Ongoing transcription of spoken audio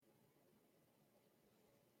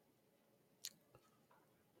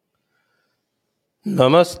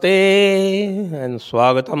Namaste and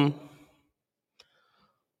Swagatam.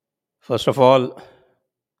 First of all,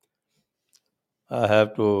 I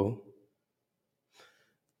have to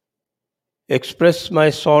express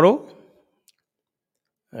my sorrow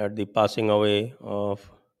at the passing away of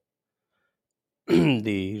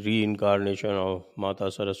the reincarnation of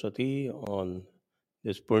Mata Saraswati on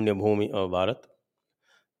this Punya Bhumi of Bharat,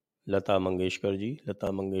 Lata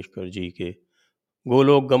Mangeshkar ji के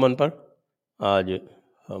गोलोक गमन पर आज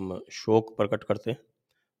हम शोक प्रकट करते हैं।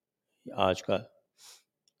 आज का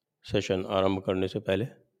सेशन आरंभ करने से पहले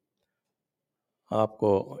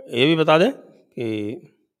आपको ये भी बता दें कि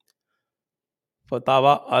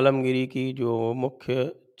फतावा आलमगीरी की जो मुख्य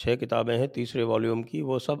 6 किताबें हैं तीसरे वॉल्यूम की,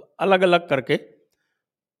 वो सब अलग अलग करके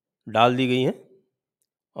डाल दी गई हैं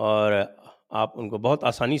और आप उनको बहुत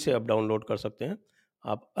आसानी से अब डाउनलोड कर सकते हैं।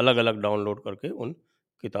 आप अलग अलग डाउनलोड करके उन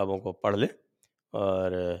किताबों को पढ़ लें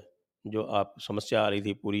और जो आप समस्या आ रही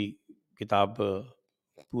थी पूरी किताब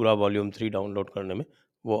पूरा वॉल्यूम 3 डाउनलोड करने में,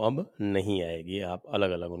 वो अब नहीं आएगी। आप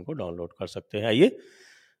अलग अलग उनको डाउनलोड कर सकते हैं। आइए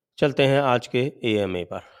चलते हैं आज के AMA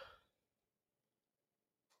पर।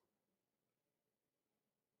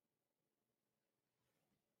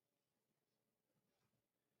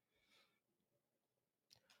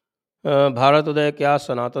 भारत उदय क्या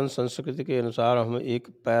सनातन संस्कृति के अनुसार हम एक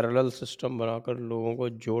पैरेलल सिस्टम बनाकर लोगों को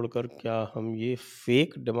जोड़कर क्या हम ये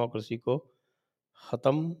फेक डेमोक्रेसी को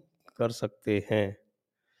ख़त्म कर सकते हैं?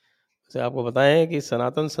 वैसे आपको बताएं कि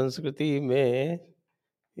सनातन संस्कृति में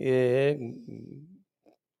ये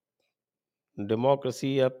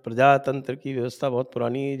डेमोक्रेसी या प्रजातंत्र की व्यवस्था बहुत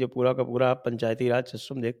पुरानी है। जो पूरा का पूरा आप पंचायती राज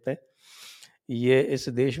सिस्टम देखते हैं, ये इस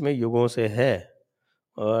देश में युगों से है।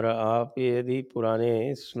 और आप यदि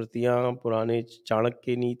पुराने स्मृतियाँ, पुराने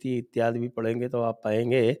चाणक्य नीति इत्यादि भी पढ़ेंगे तो आप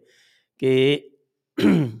पाएंगे कि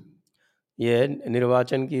यह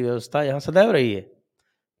निर्वाचन की व्यवस्था यहाँ सदैव रही है।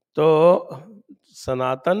 तो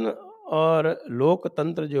सनातन और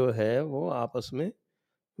लोकतंत्र जो है वो आपस में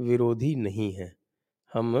विरोधी नहीं है।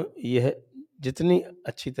 हम यह जितनी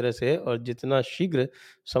अच्छी तरह से और जितना शीघ्र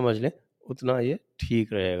समझ लें उतना ये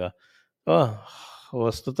ठीक रहेगा।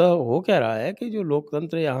 वस्तुतः हो क्या रहा है कि जो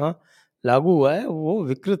लोकतंत्र यहाँ लागू हुआ है वो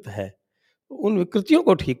विकृत है। उन विकृतियों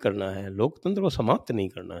को ठीक करना है, लोकतंत्र को समाप्त नहीं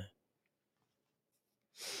करना है।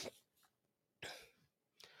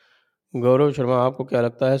 गौरव शर्मा, आपको क्या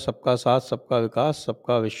लगता है सबका साथ, सबका विकास,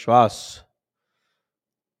 सबका विश्वास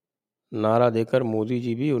नारा देकर मोदी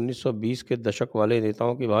जी भी 1920 के दशक वाले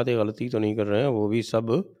नेताओं की भांति गलती तो नहीं कर रहे हैं? वो भी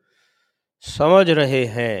सब समझ रहे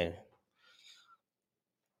हैं।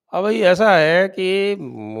 अब भाई ऐसा है कि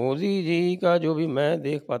मोदी जी का जो भी मैं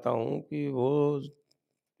देख पाता हूँ कि वो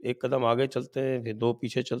एक कदम आगे चलते हैं, फिर 2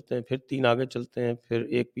 पीछे चलते हैं, फिर 3 आगे चलते हैं, फिर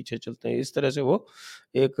 1 पीछे चलते हैं। इस तरह से वो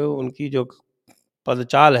एक उनकी जो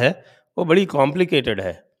पदचाल है वो बड़ी कॉम्प्लिकेटेड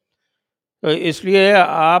है। तो इसलिए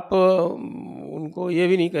आप उनको ये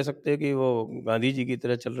भी नहीं कह सकते कि वो गांधी जी की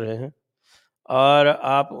तरह चल रहे हैं और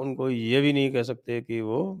आप उनको ये भी नहीं कह सकते कि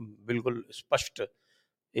वो बिल्कुल स्पष्ट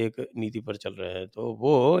एक नीति पर चल रहे हैं। तो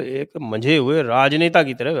वो एक मंझे हुए राजनेता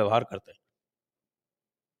की तरह व्यवहार करते हैं।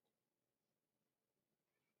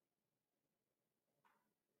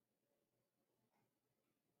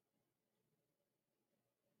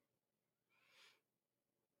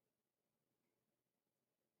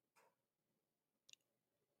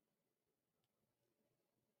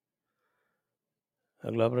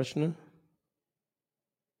 अगला प्रश्न।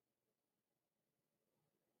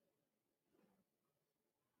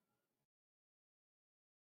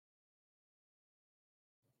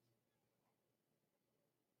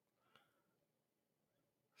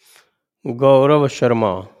 गौरव शर्मा,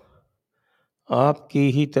 आपकी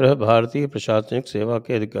ही तरह भारतीय प्रशासनिक सेवा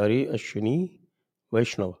के अधिकारी अश्विनी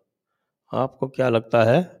वैष्णव, आपको क्या लगता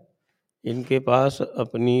है इनके पास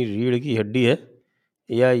अपनी रीढ़ की हड्डी है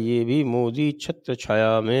या ये भी मोदी छत्र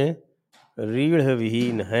छाया में रीढ़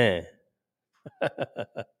विहीन हैं?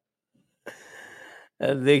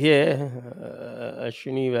 देखिए,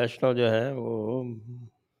 अश्विनी वैष्णव जो है वो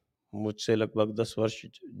मुझसे लगभग 10 वर्ष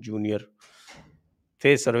जूनियर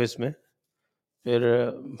थे सर्विस में। फिर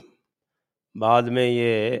बाद में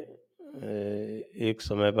ये एक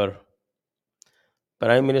समय पर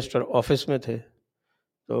प्राइम मिनिस्टर ऑफिस में थे।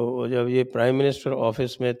 तो जब ये प्राइम मिनिस्टर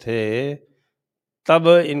ऑफिस में थे तब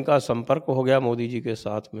इनका संपर्क हो गया मोदी जी के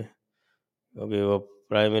साथ में, क्योंकि वो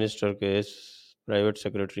प्राइम मिनिस्टर के प्राइवेट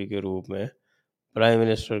सेक्रेटरी के रूप में प्राइम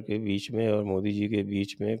मिनिस्टर के बीच में और मोदी जी के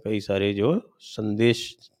बीच में कई सारे जो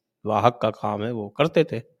संदेश वाहक का काम है वो करते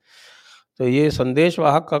थे। तो ये संदेश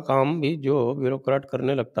वाहक का काम भी जो ब्यूरोक्रेट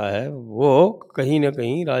करने लगता है वो कहीं ना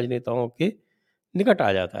कहीं राजनेताओं के निकट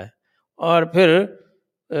आ जाता है। और फिर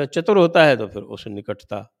चतुर होता है तो फिर उस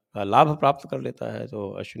निकटता का लाभ प्राप्त कर लेता है। तो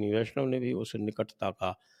अश्विनी वैष्णव ने भी उस निकटता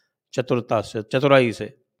का चतुरता से, चतुराई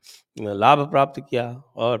से लाभ प्राप्त किया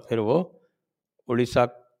और फिर वो उड़ीसा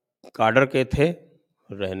काडर के थे,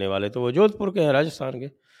 रहने वाले तो वो जोधपुर के हैं, राजस्थान के।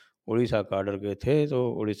 उड़ीसा काडर के थे तो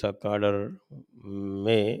उड़ीसा काडर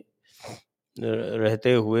में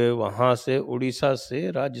रहते हुए वहाँ से उड़ीसा से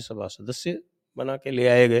राज्यसभा सदस्य बना के ले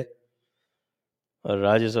आए गए। और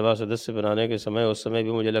राज्यसभा सदस्य बनाने के समय, उस समय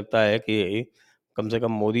भी मुझे लगता है कि कम से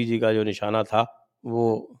कम मोदी जी का जो निशाना था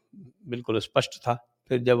वो बिल्कुल स्पष्ट था।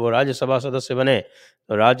 फिर जब वो राज्यसभा सदस्य बने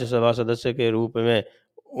तो राज्यसभा सदस्य के रूप में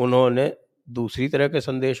उन्होंने दूसरी तरह के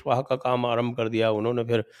संदेशवाहक का काम आरंभ कर दिया। उन्होंने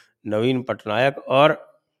फिर नवीन पटनायक और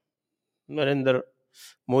नरेंद्र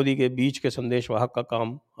मोदी के बीच के संदेशवाहक का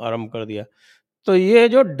काम आरंभ कर दिया। तो ये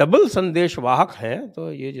जो डबल संदेशवाहक हैं,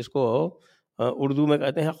 तो ये जिसको उर्दू में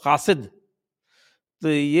कहते हैं कासिद, तो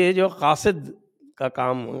ये जो कासिद का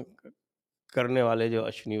काम करने वाले जो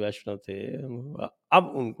अश्विनी वैष्णव थे,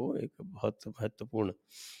 अब उनको एक बहुत महत्वपूर्ण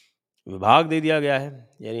विभाग दे दिया गया है।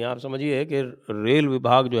 यानी आप समझिए कि रेल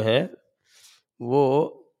विभाग जो है वो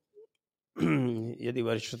यदि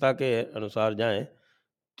वरिष्ठता के अनुसार जाएं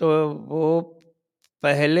तो वो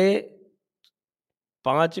पहले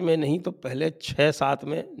 5 में नहीं तो पहले 6-7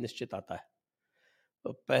 में निश्चित आता है।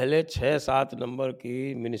 तो पहले 6-7 नंबर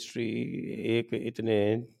की मिनिस्ट्री एक इतने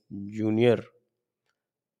जूनियर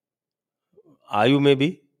आयु में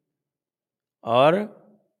भी और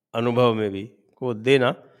अनुभव में भी को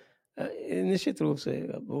देना निश्चित रूप से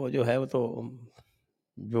वो जो है वो तो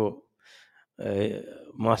जो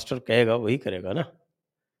मास्टर कहेगा वही करेगा ना।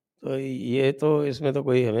 तो ये तो इसमें तो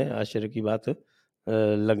कोई हमें आश्चर्य की बात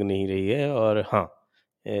लग नहीं रही है। और हाँ,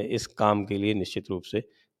 इस काम के लिए निश्चित रूप से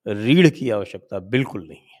रीढ़ की आवश्यकता बिल्कुल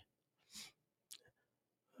नहीं है।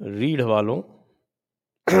 रीढ़ वालों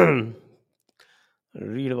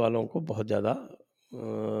रीढ़ वालों को बहुत ज़्यादा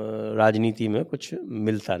राजनीति में कुछ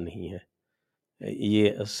मिलता नहीं है।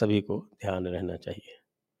 ये सभी को ध्यान रहना चाहिए।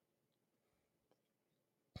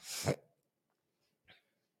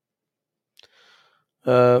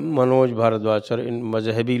 मनोज भारद्वाज सर, इन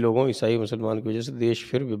मजहबी लोगों, ईसाई मुसलमान की वजह से देश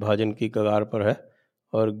फिर विभाजन की कगार पर है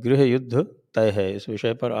और गृह युद्ध तय है। इस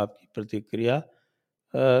विषय पर आपकी प्रतिक्रिया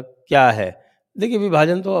क्या है? देखिए,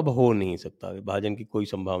 विभाजन तो अब हो नहीं सकता, विभाजन की कोई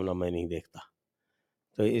संभावना मैं नहीं देखता,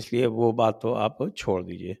 तो इसलिए वो बात तो आप छोड़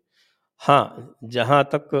दीजिए। हाँ, जहाँ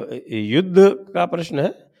तक युद्ध का प्रश्न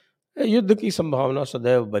है, युद्ध की संभावना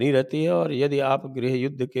सदैव बनी रहती है और यदि आप गृह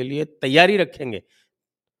युद्ध के लिए तैयारी रखेंगे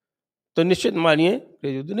तो निश्चित मानिए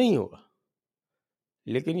गृह युद्ध नहीं होगा।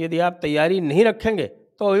 लेकिन यदि आप तैयारी नहीं रखेंगे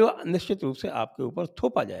तो यो निश्चित रूप से आपके ऊपर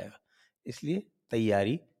थोपा जाएगा। इसलिए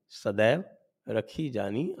तैयारी सदैव रखी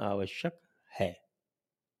जानी आवश्यक है।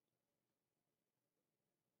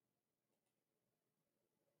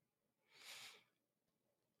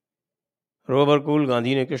 रोबरकूल,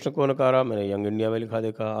 गांधी ने कृष्ण को नकारा, मैंने यंग इंडिया में लिखा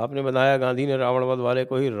देखा। आपने बताया गांधी ने रावणवध वाले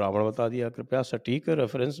को ही रावण बता दिया। कृपया सटीक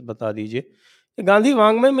रेफरेंस बता दीजिए। ये गांधी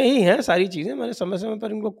वाङ्मय में ही है सारी चीज़ें, मैंने समय समय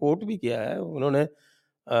पर इनको कोट भी किया है। उन्होंने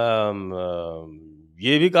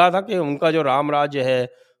ये भी कहा था कि उनका जो राम राज्य है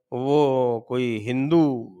वो कोई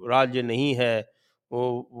हिंदू राज्य नहीं है,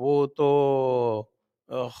 वो तो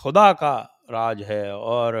खुदा का राज है।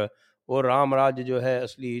 और वो राम राज्य जो है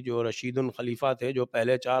असली, जो रशीदुल खलीफा थे, जो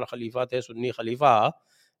पहले 4 खलीफा थे सुन्नी खलीफा,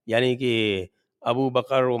 यानी कि अबू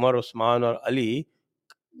बकर, उमर, उस्मान और अली,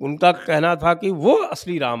 उनका कहना था कि वो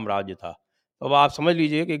असली राम राज्य था। अब आप समझ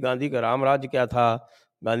लीजिए कि गांधी का राम राज्य क्या था,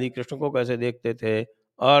 गांधी कृष्ण को कैसे देखते थे,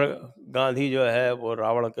 और गांधी जो है वो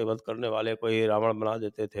रावण के वध करने वाले को ही रावण बना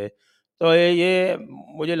देते थे। तो ये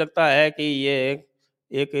मुझे लगता है कि ये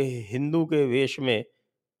एक हिंदू के वेश में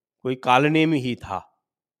कोई कालनेमी ही था।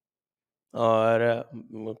 और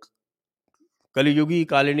कलियुगी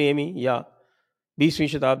कालनेमी या 20वीं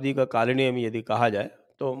शताब्दी का कालनेमी यदि कहा जाए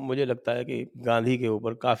तो मुझे लगता है कि गांधी के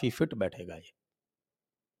ऊपर काफ़ी फिट बैठेगा ये।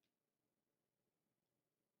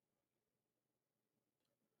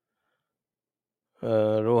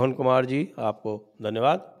 रोहन कुमार जी, आपको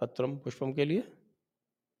धन्यवाद पत्रम पुष्पम के लिए।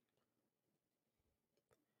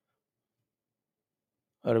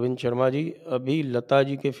 अरविंद शर्मा जी, अभी लता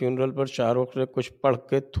जी के फ्यूनरल पर शाहरुख ने कुछ पढ़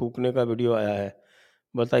के थूकने का वीडियो आया है,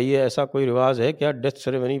 बताइए ऐसा कोई रिवाज है क्या डेथ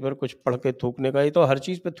सेरेमनी पर कुछ पढ़ के थूकने का? ये तो हर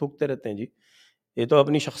चीज़ पे थूकते रहते हैं जी, ये तो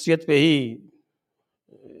अपनी शख्सियत पे ही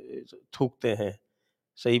थूकते हैं,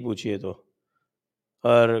 सही पूछिए तो।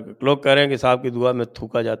 और लोग कह रहे हैं कि साहब की दुआ में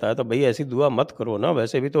थूका जाता है, तो भाई ऐसी दुआ मत करो ना।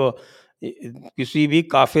 वैसे भी तो किसी भी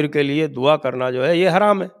काफिर के लिए दुआ करना जो है ये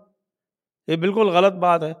हराम है, ये बिल्कुल गलत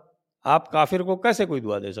बात है। आप काफ़िर को कैसे कोई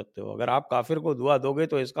दुआ दे सकते हो? अगर आप काफ़िर को दुआ दोगे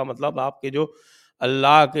तो इसका मतलब आपके जो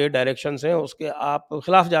अल्लाह के डायरेक्शंस हैं उसके आप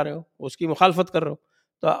खिलाफ जा रहे हो, उसकी मुखालफत कर रहे हो।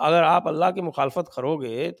 तो अगर आप अल्लाह की मुखालफत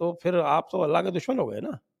करोगे तो फिर आप तो अल्लाह के दुश्मन हो गए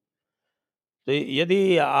ना। तो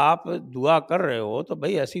यदि आप दुआ कर रहे हो तो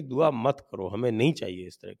भई ऐसी दुआ मत करो, हमें नहीं चाहिए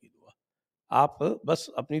इस तरह की दुआ। आप बस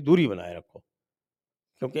अपनी दूरी बनाए रखो,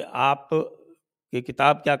 क्योंकि आप की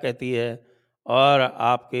किताब क्या कहती है और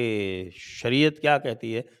आपके शरीयत क्या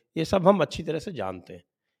कहती है, ये सब हम अच्छी तरह से जानते हैं।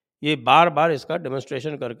 ये बार-बार इसका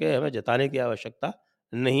डेमोंस्ट्रेशन करके हमें जताने की आवश्यकता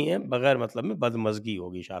नहीं है, बगैर मतलब में बदमज़गी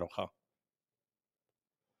होगी शाहरुख खां।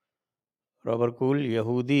 रॉबर्ट कूल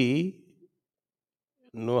यहूदी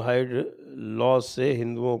नोहाइड लॉ से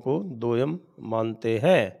हिंदुओं को दोयम मानते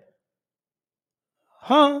हैं।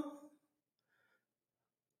 हाँ,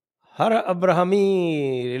 हर अब्राहमी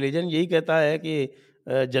रिलीजन यही कहता है कि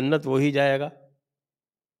जन्नत वो ही जाएगा।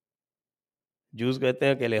 जूस कहते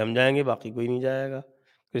हैं अकेले हम जाएँगे, बाकी कोई नहीं जाएगा।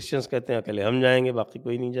 क्रिश्चियंस कहते हैं अकेले हम जाएँगे, बाकी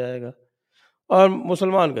कोई नहीं जाएगा। और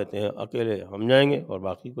मुसलमान कहते हैं अकेले हम जाएँगे और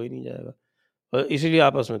बाकी कोई नहीं जाएगा। इसीलिए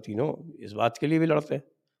आपस में तीनों इस बात के लिए भी लड़ते हैं।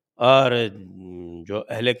 और जो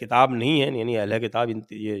अहले किताब नहीं है, यानी अहले किताब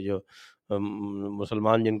ये जो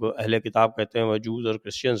मुसलमान जिनको अहले किताब कहते हैं, वो जूस और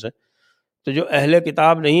क्रिश्चियंस हैं। तो जो अहले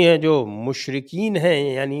किताब नहीं है, जो मुशरिकीन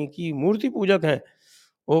हैं, यानी कि मूर्ति पूजक हैं,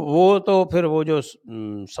 वो तो फिर वो जो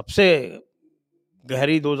सबसे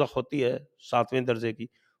गहरी दोज़ख होती है 7वें दर्जे की,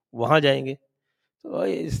 वहाँ जाएँगे। तो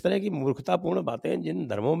इस तरह की मूर्खतापूर्ण बातें जिन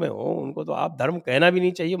धर्मों में हों, उनको तो आप धर्म कहना भी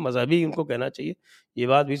नहीं चाहिए, मज़हब ही उनको कहना चाहिए। ये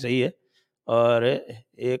बात भी सही है। और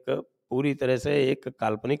एक पूरी तरह से एक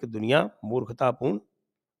काल्पनिक दुनिया, मूर्खतापूर्ण,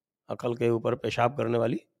 अकल के ऊपर पेशाब करने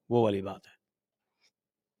वाली, वो वाली बात है।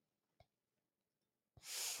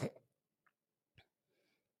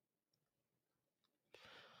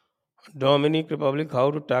 Dominic Republic,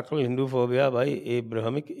 how to tackle Hindu phobia by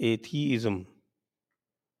Abrahamic atheism.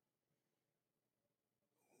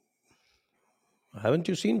 Haven't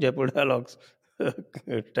you seen Jaipur dialogues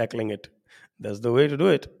tackling it? That's the way to do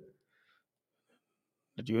it.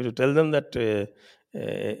 That you have to tell them that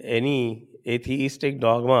any atheistic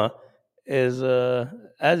dogma is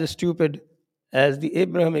as stupid as the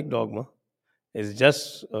Abrahamic dogma. It's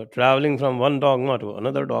just traveling from one dogma to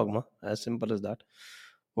another dogma, as simple as that.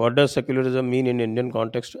 What does secularism mean in Indian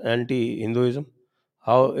context? Anti-Hinduism.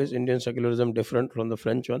 How is Indian secularism different from the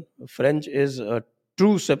French one? French is a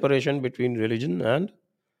true separation between religion and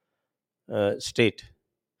state.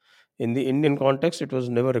 In the Indian context, it was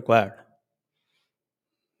never required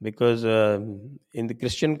because in the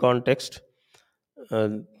Christian context, uh,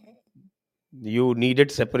 you needed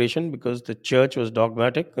separation because the church was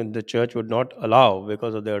dogmatic and the church would not allow,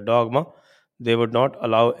 because of their dogma, they would not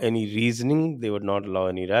allow any reasoning, they would not allow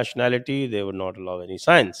any rationality, they would not allow any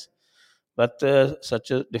science. But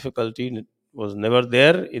such a difficulty was never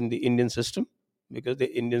there in the Indian system, because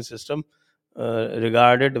the Indian system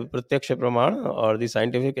regarded pratyaksha praman or the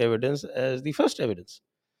scientific evidence as the first evidence,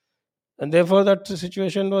 and therefore that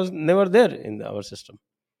situation was never there in our system.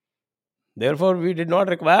 Therefore, we did not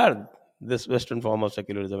require this Western form of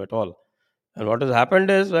secularism at all. And what has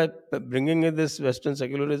happened is, by bringing in this Western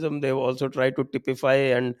secularism, they've also tried to typify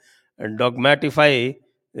and dogmatify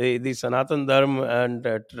the Sanatan Dharma and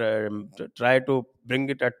try to bring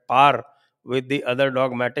it at par with the other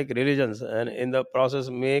dogmatic religions, and in the process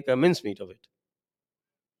make a mincemeat of it.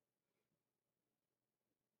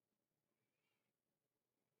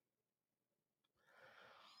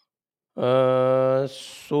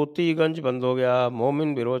 Sotiganj बंद हो गया,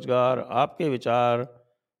 मोमिन बेरोजगार, आपके विचार।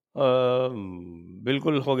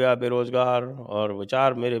 बिल्कुल हो गया बेरोजगार, और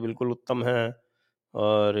विचार मेरे बिल्कुल उत्तम हैं,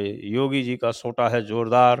 और योगी जी का सोटा है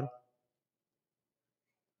जोरदार।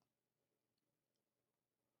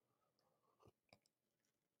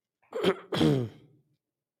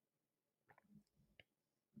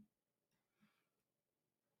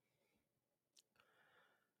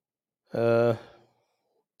 uh,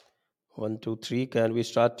 1, 2, 3. Can we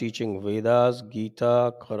start teaching Vedas,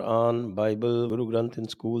 Gita, Quran, Bible, Guru Granth in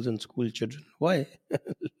schools and school children? Why?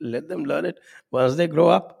 Let them learn it once they grow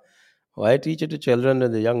up. Why teach it to children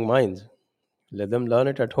in the young minds? Let them learn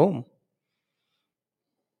it at home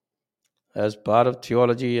as part of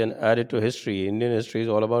theology and add it to history. Indian history is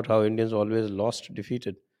all about how Indians always lost,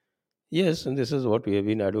 defeated. Yes, and this is what we have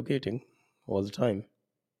been advocating all the time.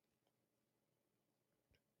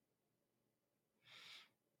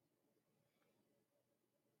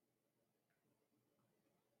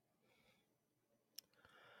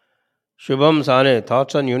 Shubham Sane,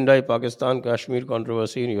 thoughts on Hyundai Pakistan Kashmir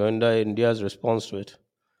controversy and Hyundai India's response to it?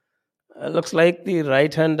 Looks like the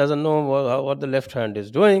right hand doesn't know what the left hand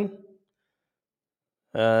is doing.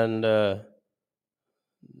 and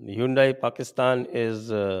Hyundai Pakistan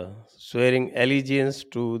is swearing allegiance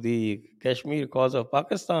to the Kashmir cause of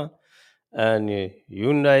Pakistan, and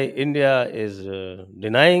Hyundai India is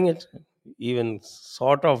denying it, even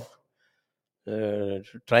sort of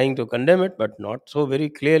trying to condemn it, but not so very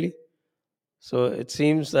clearly. So it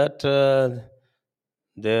seems that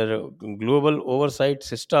their global oversight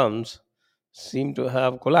systems seem to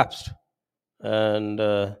have collapsed, and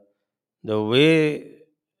the way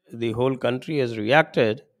the whole country has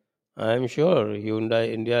reacted, I'm sure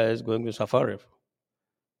Hyundai India is going to suffer it,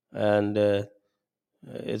 and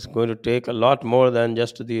it's going to take a lot more than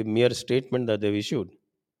just the mere statement that they've issued.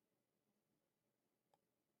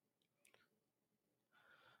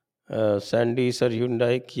 Sandy sir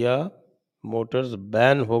Hyundai Kia motors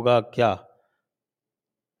ban होगा क्या?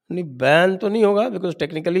 नहीं, ban तो नहीं होगा, because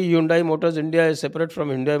technically Hyundai Motors India is separate from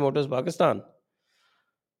Hyundai Motors Pakistan.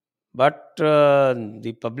 But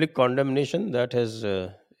the public condemnation that has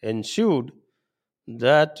ensued,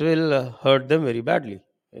 that will hurt them very badly.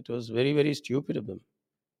 It was very, very stupid of them.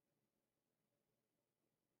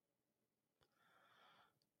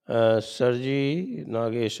 Sarji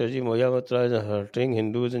Nagesh, Sarji Moyamatra is hurting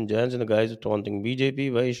Hindus and Jains and the guys are taunting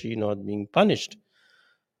BJP. Why is she not being punished?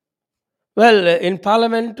 Well, in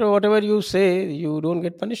parliament, whatever you say, you don't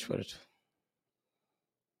get punished for it.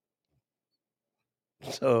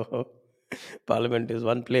 So, parliament is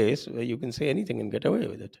one place where you can say anything and get away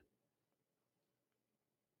with it.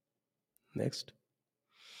 Next.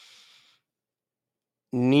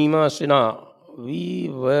 Nima Sinha, we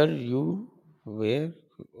were you where?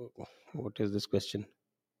 What is this question?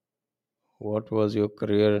 What was your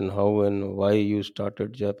career and how and why you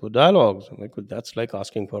started Jaipur Dialogues? Like, that's like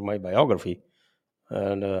asking for my biography,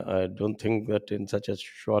 and I don't think that in such a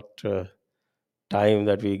short time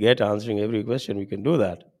that we get answering every question we can do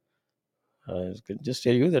that. I can just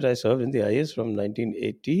tell you that I served in the IS from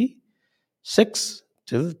 1986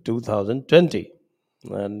 till 2020,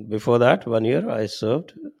 and before that 1 year I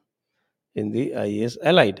served in the IAS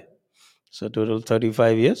Allied. So total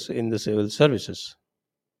 35 years in the civil services.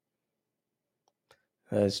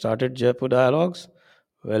 I started Jaipur Dialogues.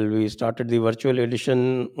 Well, we started the virtual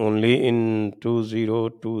edition only in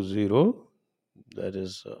 2020. That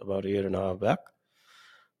is about a year and a half back.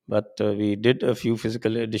 But we did a few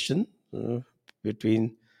physical edition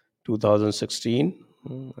between 2016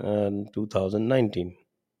 and 2019.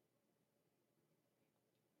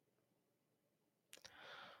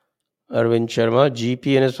 Arvind Sharma,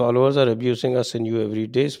 GP and his followers are abusing us in you every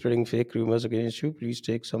day, spreading fake rumors against you. Please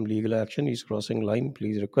take some legal action. He's crossing line.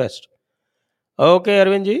 Please request. Okay,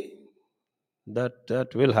 Arvindji,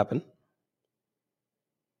 that will happen.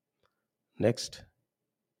 Next.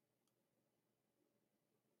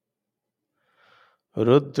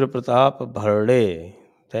 Rudra Pratap Bharde.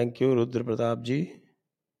 Thank you, Rudra Pratap जी.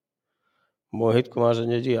 मोहित कुमार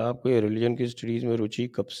संजय जी, आपको ये religion की studies में रुचि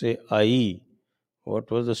कब से आई?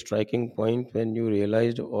 What was the striking point when you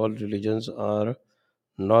realized all religions are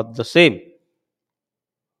not the same?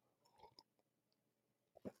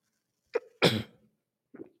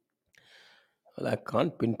 Well, I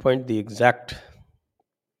can't pinpoint the exact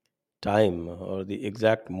time or the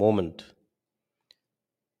exact moment,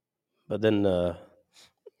 but then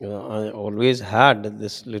I always had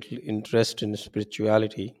this little interest in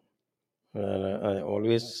spirituality, and I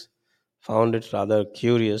always found it rather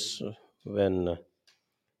curious when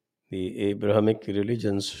the Abrahamic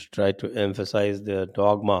religions try to emphasize their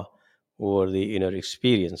dogma over the inner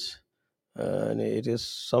experience. And it is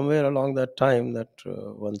somewhere along that time that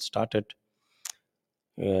one started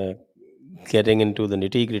uh, getting into the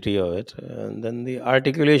nitty gritty of it. And then the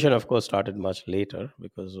articulation, of course, started much later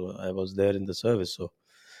because I was there in the service. So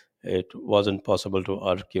it wasn't possible to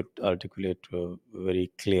articulate very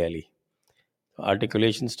clearly.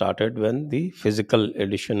 Articulation started when the physical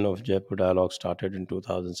edition of Jaipur Dialogue started in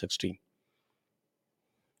 2016.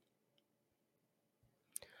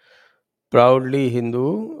 Proudly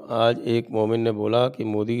Hindu, आज एक मोमिन ने बोला कि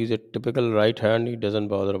Modi is a typical right hand, he doesn't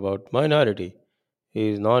bother about minority,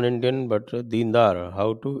 he is non Indian but दीनदार.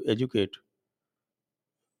 How to educate?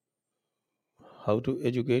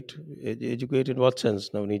 Educate in what sense,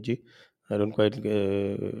 Navneet ji? I don't quite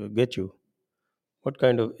get you. What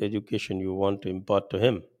kind of education you want to impart to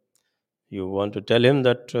him? You want to tell him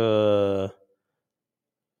that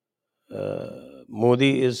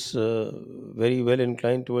Modi is very well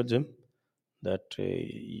inclined towards him, that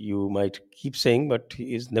you might keep saying, but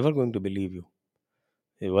he is never going to believe you.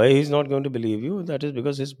 Why he's not going to believe you? That is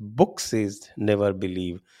because his book says never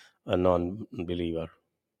believe a non believer.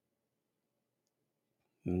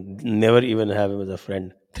 Never even have him as a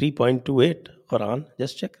friend. 3.28 Quran.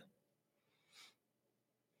 Just check.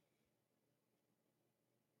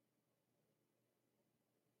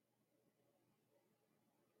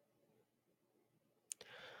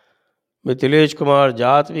 Mithilesh Kumar,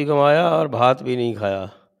 जात भी कमाया और भात भी नहीं खाया।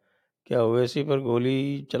 क्या ओवैसी पर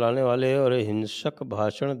गोली चलाने वाले और हिंसक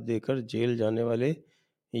भाषण देकर जेल जाने वाले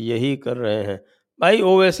यही कर रहे हैं? भाई,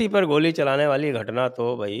 ओवैसी पर गोली चलाने वाली घटना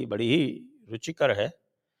तो भाई बड़ी ही रुचिकर है।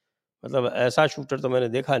 मतलब ऐसा शूटर तो मैंने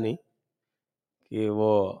देखा नहीं कि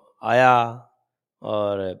वो आया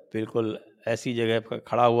और बिल्कुल ऐसी जगह पर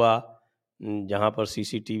खड़ा हुआ जहाँ पर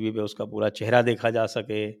सीसीटीवी पे उसका पूरा चेहरा देखा जा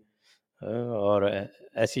सके, और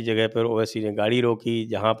ऐसी जगह पर ओवैसी ने गाड़ी रोकी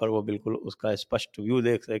जहाँ पर वो बिल्कुल उसका स्पष्ट व्यू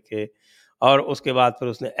देख सके, और उसके बाद फिर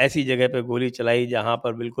उसने ऐसी जगह पे गोली चलाई जहाँ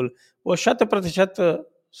पर बिल्कुल वो 100%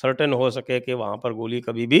 सर्टेन हो सके कि वहाँ पर गोली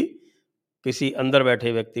कभी भी किसी अंदर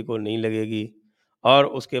बैठे व्यक्ति को नहीं लगेगी। और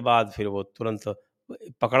उसके बाद फिर वो तुरंत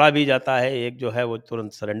पकड़ा भी जाता है, एक जो है वो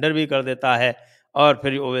तुरंत सरेंडर भी कर देता है, और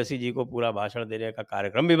फिर ओवैसी जी को पूरा भाषण देने का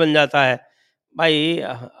कार्यक्रम भी बन जाता है। भाई,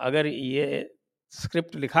 अगर ये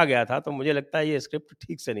स्क्रिप्ट लिखा गया था तो मुझे लगता है ये स्क्रिप्ट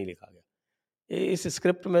ठीक से नहीं लिखा गया। इस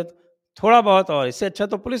स्क्रिप्ट में थोड़ा बहुत, और इससे अच्छा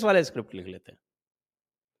तो पुलिस वाले स्क्रिप्ट लिख लेते हैं।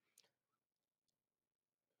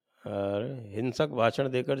 और हिंसक भाषण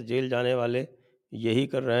देकर जेल जाने वाले यही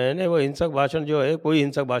कर रहे हैं। नहीं, वो हिंसक भाषण जो है, कोई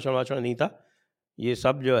हिंसक भाषण वाषण नहीं था। ये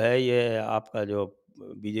सब जो है ये आपका जो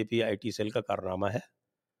बीजेपी आईटी सेल का कारनामा है,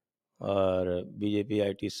 और बीजेपी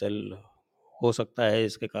आईटी सेल हो सकता है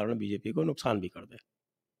इसके कारण बीजेपी को नुकसान भी कर दे।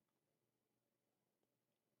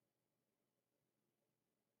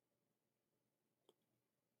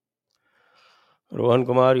 Rohan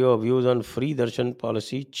Kumar, your views on free darshan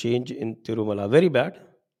policy change in Tirumala. Very bad.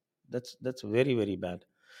 That's very, very bad.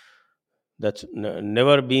 That's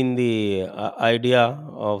never been the idea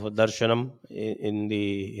of darshanam in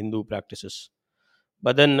the Hindu practices.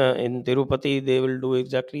 But then in Tirupati, they will do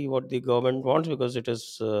exactly what the government wants because it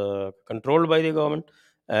is controlled by the government,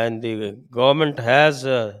 and the government has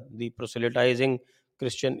the proselytizing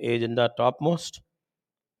Christian agenda topmost,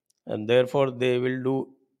 and therefore they will do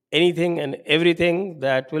anything and everything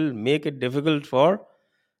that will make it difficult for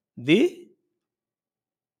the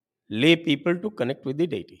lay people to connect with the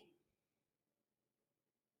deity.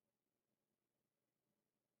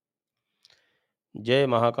 जय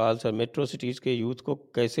Mahakal sir, metro cities के youth को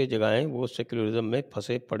कैसे जगाएं? वो secularism में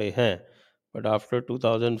फंसे पड़े हैं, but after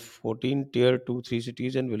 2014 tier 2-3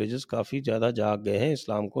 cities and villages काफ़ी ज़्यादा जाग गए हैं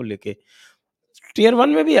इस्लाम को लेके। टियर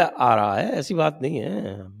 1 में भी आ रहा है, ऐसी बात नहीं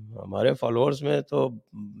है। हमारे फॉलोअर्स में तो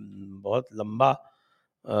बहुत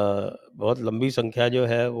लंबी संख्या जो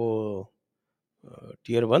है वो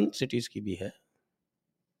टियर 1 सिटीज़ की भी है।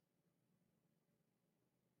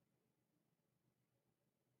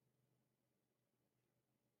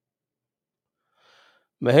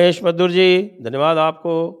 महेश मधुर जी, धन्यवाद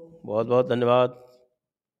आपको, बहुत बहुत धन्यवाद।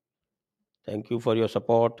 Thank you for your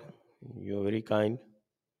support, you are very kind.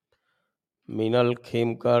 Meenal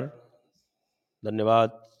खेमकर,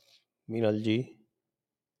 धन्यवाद मीनल जी।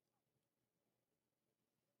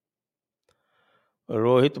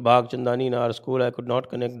 Rohit Bhagchandani, in our school, I could not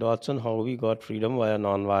connect dots on how we got freedom via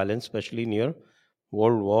non-violence, especially near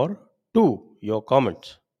World War II. Your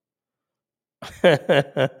comments?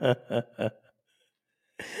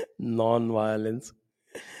 Non-violence.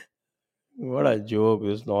 What a joke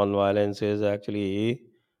this non-violence is actually.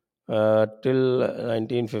 Till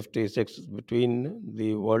 1956, between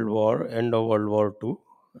the World War, end of World War II,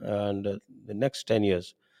 and the next 10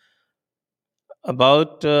 years,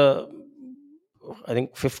 about I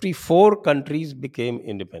think 54 countries became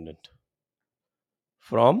independent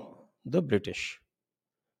from the British.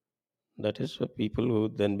 That is, people who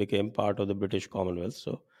then became part of the British Commonwealth.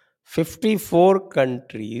 So 54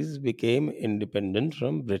 countries became independent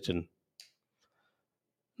from Britain.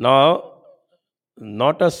 Now,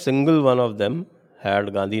 not a single one of them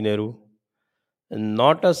had Gandhi Nehru, and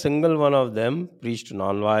not a single one of them preached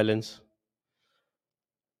non-violence.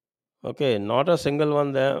 Okay, not a single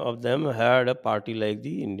one of them had a party like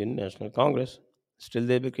the Indian National Congress. Still,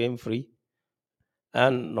 they became free.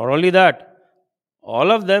 And not only that, all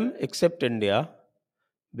of them except India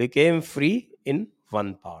became free in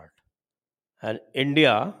one part. And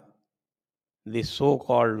India, the so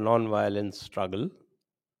called non-violent struggle,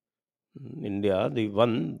 India, the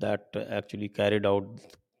one that actually carried out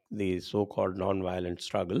the so called non-violent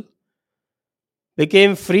struggle,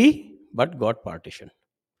 became free but got partition.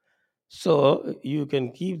 So you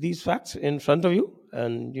can keep these facts in front of you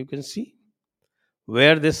and you can see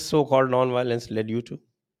where this so called non-violence led you to.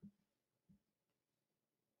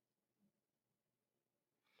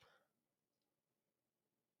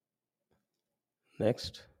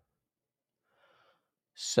 Next.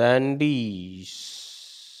 Sandy,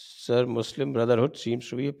 sir, Muslim Brotherhood seems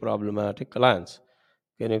to be a problematic alliance.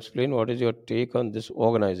 Can you explain what is your take on this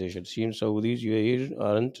organization? Seems Saudis UAE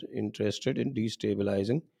aren't interested in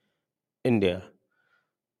destabilizing India.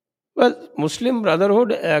 Well, Muslim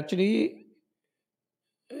Brotherhood actually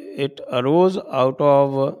it arose out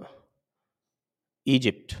of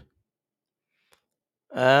Egypt,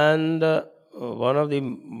 and one of the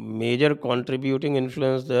major contributing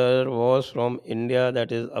influence there was from India.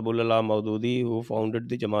 That is Abul Allah Maududi, who founded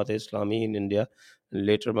the Jamaat-e-Islami in India, and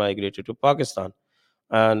later migrated to Pakistan,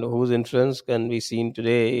 and whose influence can be seen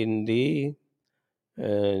today in the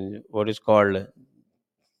what is called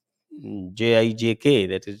JIJK,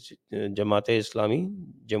 that is Jamaat-e-Islami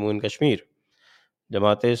Jammu and Kashmir.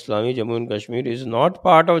 Jamaat-e-Islami Jammu and Kashmir is not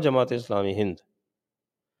part of Jamaat-e-Islami Hind.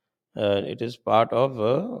 It is part of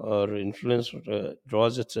or influence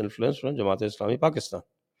draws its influence from Jamaat-e-Islami Pakistan.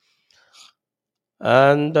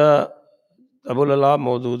 And Abul Allah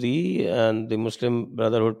Maududi and the Muslim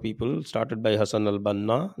Brotherhood people, started by Hassan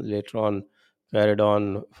al-Banna, later on carried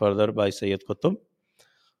on further by Sayyid Qutb.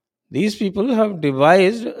 These people have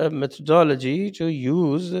devised a methodology to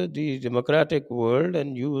use the democratic world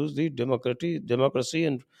and use the democracy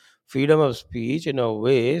and freedom of speech in a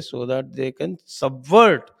way so that they can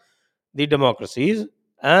subvert the democracies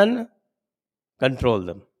and control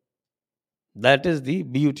them. That is the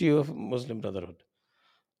beauty of Muslim Brotherhood.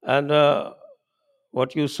 And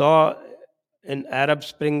what you saw in Arab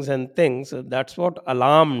Springs and things, that's what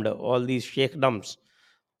alarmed all these sheikdoms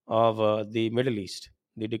of the Middle East,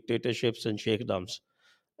 the dictatorships and sheikdoms.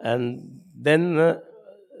 And then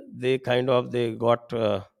they got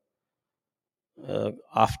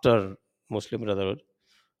after Muslim Brotherhood.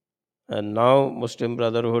 And now Muslim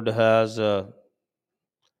Brotherhood has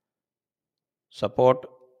support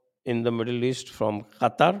in the Middle East from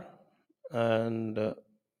Qatar and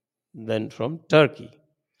then from Turkey.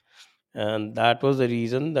 And that was the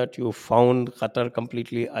reason that you found Qatar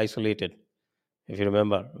completely isolated. If you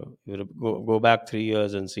remember, go back 3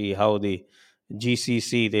 years and see how the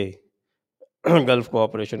GCC, the Gulf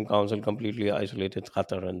Cooperation Council, completely isolated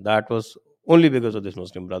Qatar. And that was only because of this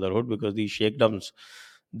Muslim Brotherhood, because these sheikdoms,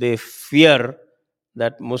 they fear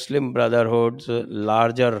that Muslim Brotherhood's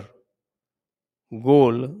larger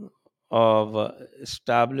goal of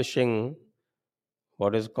establishing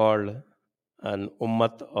what is called an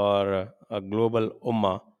ummat or a global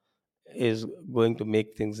ummah is going to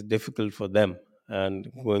make things difficult for them and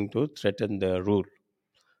going to threaten their rule.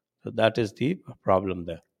 So that is the problem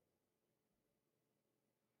there.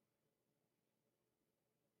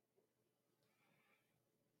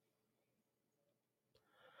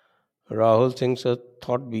 Rahul thinks a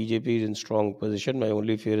thought BJP is in strong position. My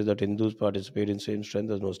only fear is that Hindus participate in same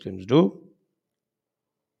strength as Muslims do.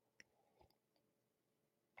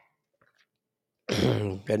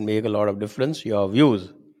 Can make a lot of difference. Your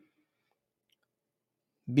views.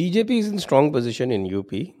 BJP is in strong position in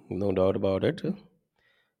UP, no doubt about it.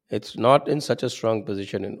 It's not in such a strong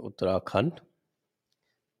position in Uttarakhand,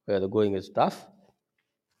 where the going is tough.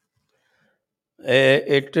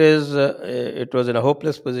 It was in a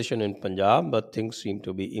hopeless position in Punjab, but things seem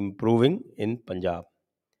to be improving in Punjab.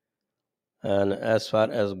 And as far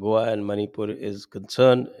as Goa and Manipur is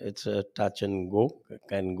concerned, it's a touch and go,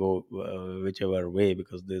 can go whichever way,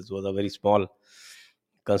 because these were the very small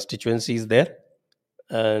constituencies there.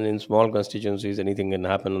 And in small constituencies, anything can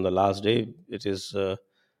happen on the last day. It is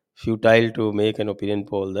futile to make an opinion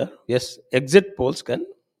poll there. Yes, exit polls can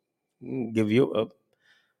give you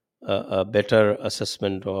a better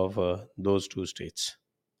assessment of those two states.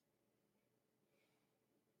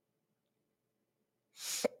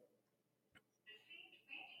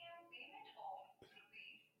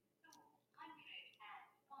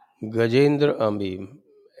 Gajendra Ambi,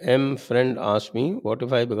 M friend asked me, what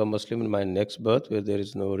if I become Muslim in my next birth where there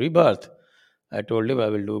is no rebirth? I told him I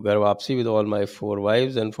will do Garvapsi with all my 4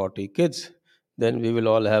 wives and 40 kids. Then we will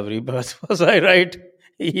all have rebirth. Was I right?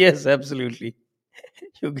 Yes, absolutely.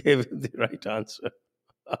 You gave him the right answer.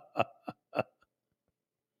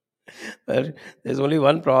 But there's only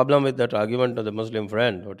one problem with that argument of the Muslim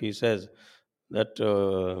friend. What he says that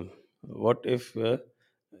what if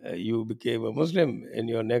you became a Muslim in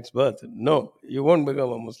your next birth? No, you won't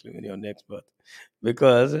become a Muslim in your next birth,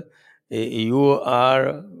 because you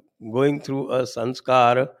are going through a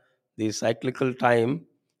sanskar, the cyclical time,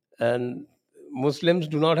 and Muslims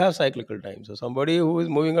do not have cyclical time. So somebody who is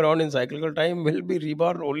moving around in cyclical time will be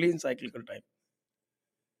reborn only in cyclical time.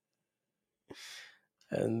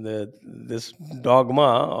 And this dogma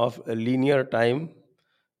of a linear time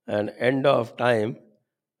and end of time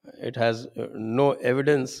It has no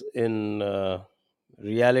evidence in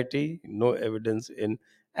reality, no evidence in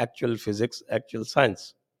actual physics, actual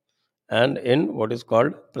science, and in what is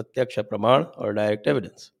called pratyaksha praman or direct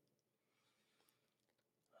evidence.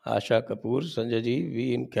 Asha Kapoor, Sanjay ji,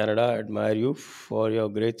 we in Canada admire you for your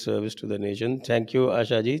great service to the nation. Thank you,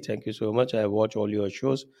 Asha ji. Thank you so much. I watch all your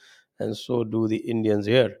shows, and so do the Indians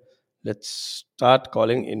here. Let's start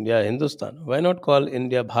calling India Hindustan. Why not call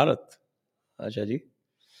India Bharat, Asha ji?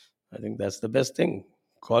 I think that's the best thing.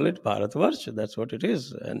 Call it Bharatvarsh. That's what it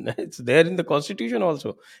is. And it's there in the constitution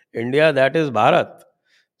also. India, that is Bharat.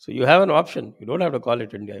 So you have an option. You don't have to call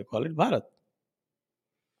it India. You call it Bharat.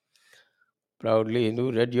 Proudly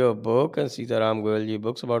Hindu, read your book and Sitaram Goyal ji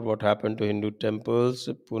books about what happened to Hindu temples.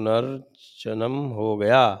 Punarjanam ho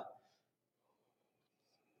gaya.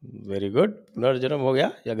 Very good. पुनर्जन्म हो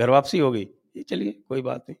गया या घर वापसी हो गई, ये चलिए कोई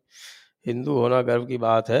बात नहीं. हिंदू होना गर्व की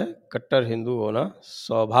बात है, कट्टर हिंदू होना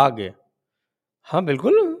सौभाग्य. हाँ,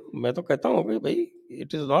 बिल्कुल. मैं तो कहता हूँ कि भाई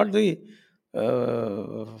it is not the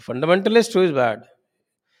fundamentalist who is bad.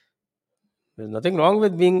 There is nothing wrong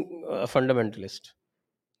with being a fundamentalist.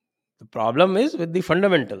 The problem is with the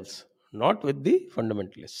fundamentals, not with the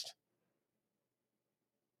fundamentalist.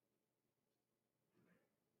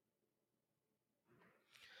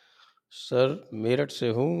 Sir Meerut से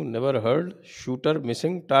हूँ, never heard shooter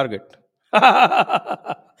missing target.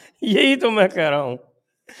 यही तो मैं कह रहा हूँ.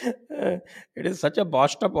 It is such a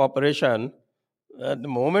botched up operation.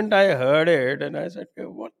 The moment I heard it, and I said,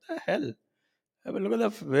 "What the hell?" I mean,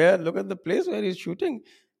 look at the place where he's shooting.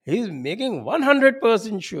 He's making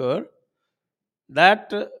 100% sure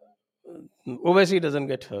that OIC doesn't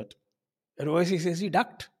get hurt. And OIC says he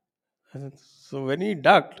ducked. So when he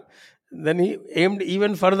ducked, then he aimed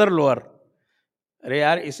even further lower. अरे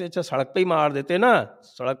यार, इसे अच्छा सड़क पे ही मार देते ना.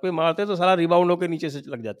 सड़क पे मारते तो सारा रिबाउंड होकर नीचे से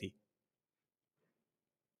लग जाती.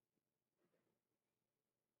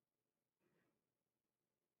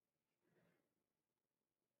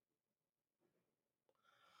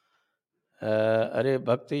 अरे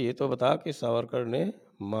भक्त, ये तो बता कि सावरकर ने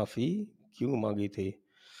माफी क्यों मांगी थी.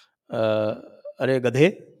 अरे गधे,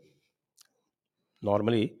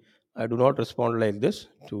 normally I do not respond like this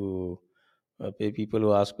to people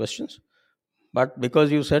who ask questions, but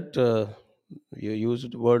because you said you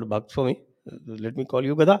used word bhakt for me, let me call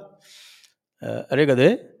you gada. अरे गधे,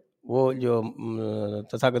 वो जो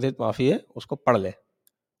तथाकथित माफी है उसको पढ़ ले,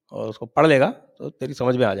 और उसको पढ़ लेगा तो तेरी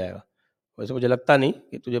समझ में आ जाएगा. वैसे मुझे लगता नहीं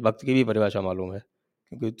कि तुझे भक्त की भी परिभाषा मालूम है,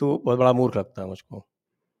 क्योंकि तू बहुत बड़ा मूर्ख लगता है मुझको.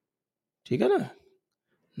 ठीक है ना.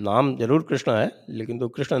 नाम जरूर कृष्ण है, लेकिन तू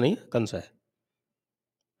कृष्ण नहीं, कंस है.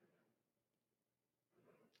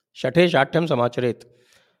 शठे शाठ्यम समाचरित.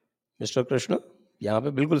 मिस्टर कृष्ण, यहाँ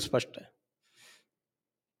पे बिल्कुल स्पष्ट है.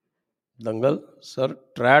 दंगल सर,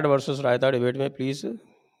 ट्रैड वर्सेस रायता डिबेट में प्लीज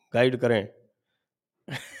गाइड करें.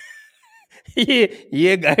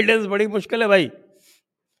 ये गाइडेंस बड़ी मुश्किल है भाई.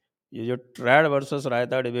 ये जो ट्रैड वर्सेस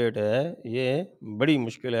रायता डिबेट है, ये बड़ी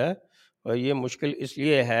मुश्किल है. और ये मुश्किल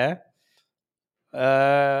इसलिए है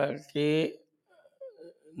कि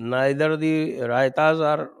neither the raitas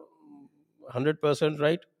are 100%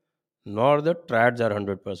 right, nor the trads are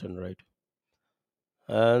 100% right.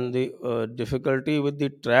 And the difficulty with the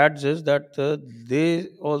trads is that they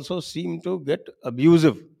also seem to get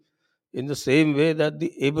abusive in the same way that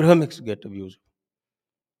the Abrahamics get abusive.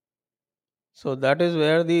 So that is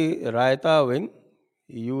where the Raita wing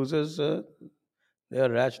uses their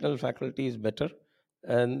rational faculties better,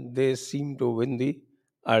 and they seem to win the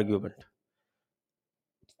argument.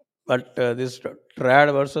 But this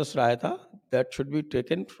trad versus Raita, that should be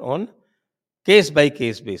taken on case by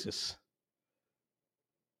case basis.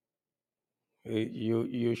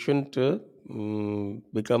 You shouldn't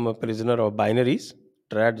become a prisoner of binaries,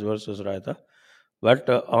 trads versus Raita, but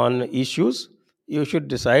on issues you should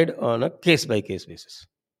decide on a case by case basis.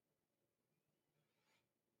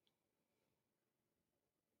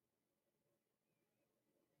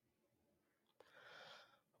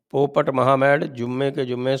 पोपट महामैड, जुम्मे के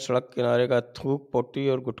जुम्मे सड़क किनारे का थूक, पोटी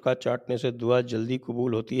और गुटखा चाटने से दुआ जल्दी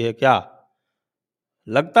कबूल होती है क्या?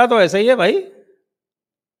 लगता तो ऐसा ही है भाई.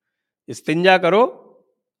 इस्तिंजा करो.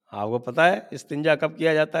 आपको पता है इस्तिंजा कब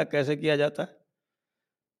किया जाता है, कैसे किया जाता है.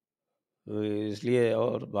 तो इसलिए,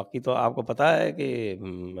 और बाकी तो आपको पता है कि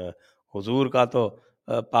हुजूर का तो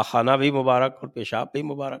पाखाना भी मुबारक और पेशाब भी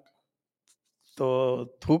मुबारक, तो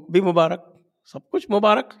थूक भी मुबारक, सब कुछ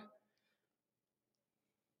मुबारक.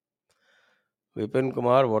 Vipin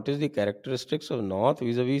Kumar, what is the characteristics of north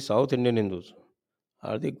vis-a-vis south Indian Hindus?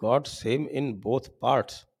 Are the gods same in both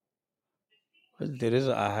parts? Well, there is,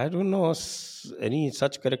 I don't know any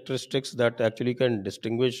such characteristics that actually can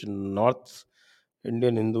distinguish North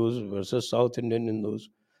Indian Hindus versus South Indian Hindus.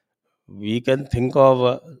 We can think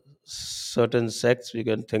of certain sects, we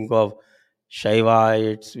can think of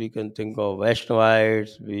Shaivites, we can think of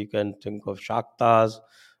Vaishnavites, we can think of Shaktas,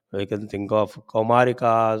 we can think of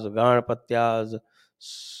Kaumarikas, Ganapatyas,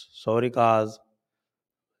 Saurikas.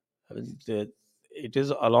 I mean, it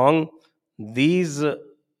is along these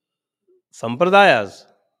sampradayas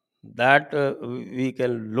that we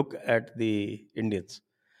can look at the Indians.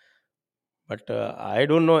 But I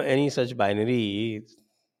don't know any such binary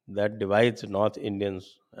that divides North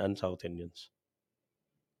Indians and South Indians.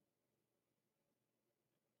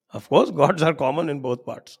 Of course, gods are common in both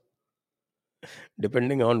parts,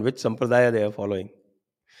 depending on which sampradaya they are following.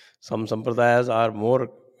 Some sampradayas are more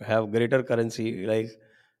have greater currency, like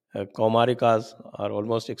Kaumarikas are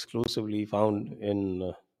almost exclusively found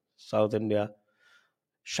in South India.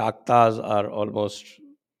 Shaktas are almost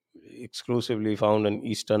exclusively found in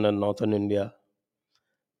eastern and northern India.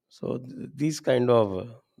 So these kind of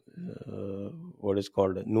what is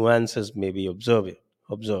called nuances may be observed.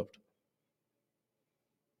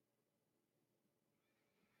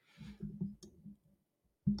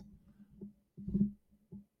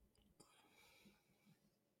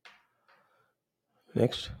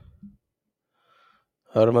 Next,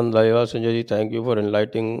 Harman Daiwa Sanjay, thank you for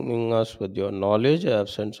enlightening us with your knowledge. I have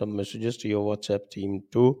sent some messages to your WhatsApp team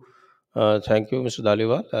too. Thank you, Mr.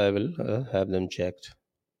 Daliwal. I will have them checked.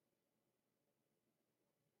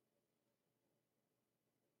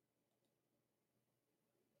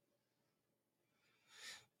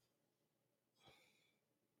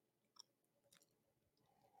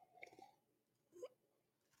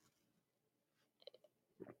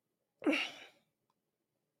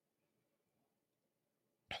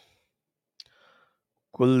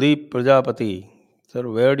 Kuldeep Prajapati, sir,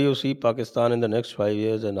 where do you see Pakistan in the next 5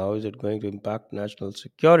 years and how is it going to impact national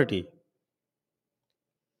security?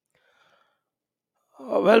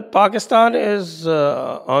 Well, Pakistan is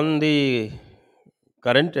on the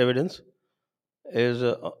current evidence is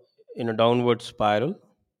in a downward spiral,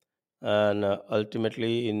 and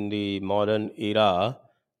ultimately in the modern era,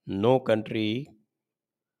 no country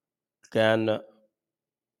can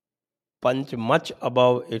punch much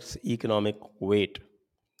above its economic weight.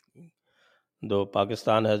 Though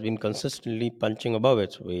Pakistan has been consistently punching above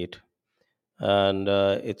its weight, and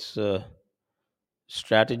its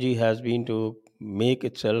strategy has been to make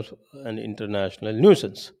itself an international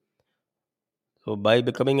nuisance. So, by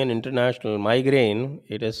becoming an international migraine,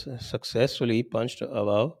 it has successfully punched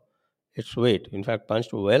above its weight. In fact,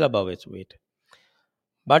 punched well above its weight.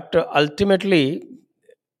 But ultimately,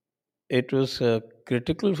 it was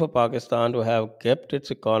critical for Pakistan to have kept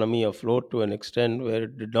its economy afloat to an extent where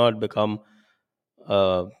it did not become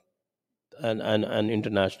uh, an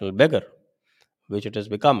international beggar, which it has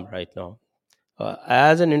become right now.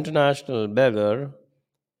 As an international beggar,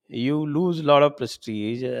 you lose a lot of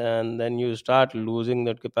prestige, and then you start losing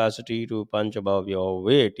that capacity to punch above your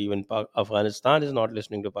weight. Even Afghanistan is not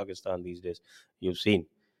listening to Pakistan these days. You've seen,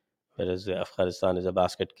 whereas Afghanistan is a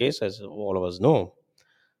basket case, as all of us know.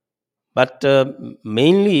 But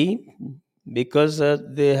mainly because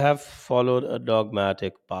they have followed a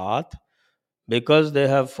dogmatic path, because they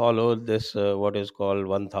have followed this what is called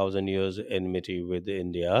 1000 years enmity with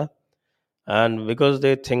India, and because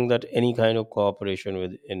they think that any kind of cooperation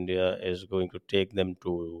with India is going to take them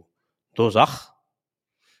to dozakh,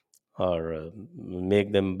 or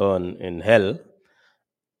make them burn in hell,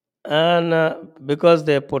 and because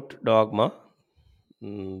they put dogma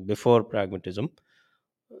before pragmatism,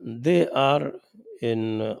 they are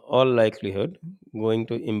in all likelihood going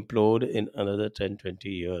to implode in another 10-20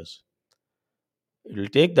 years. It will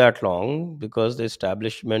take that long because the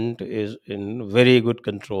establishment is in very good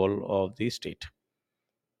control of the state,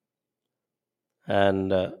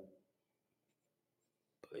 and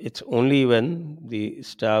it's only when the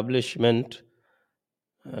establishment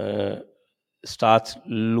uh, starts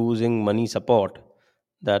losing money support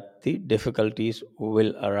that the difficulties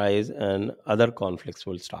will arise and other conflicts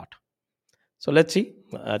will start. So let's see.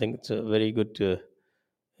 I think it's a very good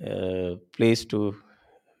place to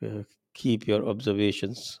uh, keep your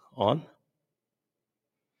observations on.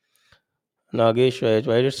 Nagesh Vaid,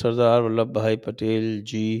 why did Sardar Vallabhbhai Patel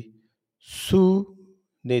ji sue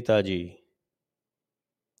Netaji?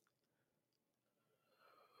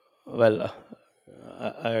 Well,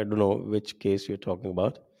 I don't know which case you're talking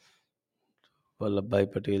about.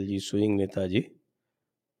 Vallabhbhai Patel ji suing Netaji.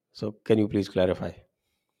 So can you please clarify?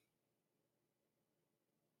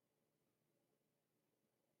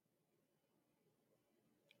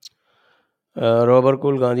 Robert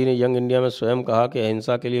कुल गांधी ने young India में स्वयं कहा कि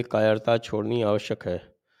अहिंसा के लिए कायरता छोड़नी आवश्यक है.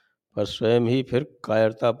 पर स्वयं ही फिर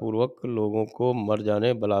कायरतापूर्वक लोगों को मर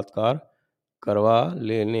जाने, बलात्कार करवा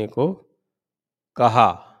लेने को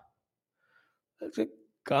कहा। ऐसे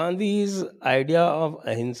Gandhi's idea of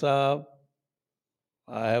ahimsa,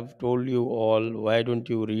 I have told you all, why don't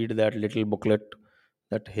you read that little booklet,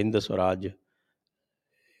 that Hind Swaraj?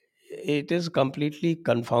 It is completely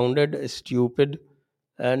confounded, stupid,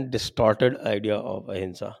 and distorted idea of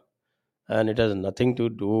ahimsa. And it has nothing to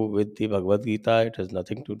do with the Bhagavad Gita, it has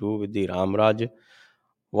nothing to do with the Ram Raj.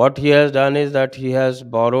 What he has done is that he has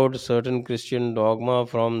borrowed certain Christian dogma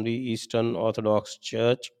from the Eastern Orthodox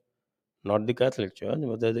Church, not the Catholic Church,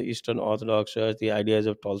 but the Eastern Orthodox Church, the ideas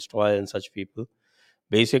of Tolstoy and such people.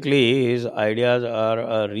 Basically, his ideas are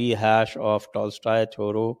a rehash of Tolstoy,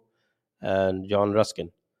 Thoreau, and John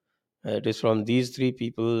Ruskin. It is from these three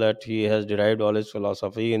people that he has derived all his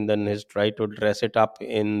philosophy, and then he's tried to dress it up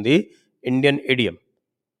in the Indian idiom.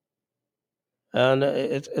 And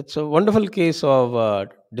it's a wonderful case of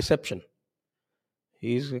deception.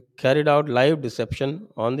 He's carried out live deception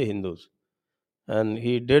on the Hindus. And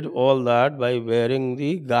he did all that by wearing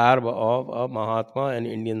the garb of a Mahatma, an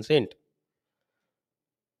Indian saint,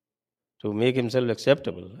 to make himself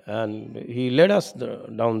acceptable. And he led us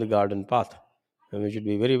down the garden path. And we should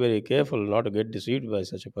be very, very careful not to get deceived by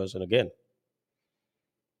such a person again.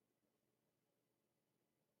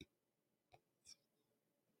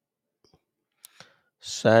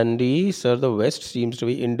 Sandy, sir, the West seems to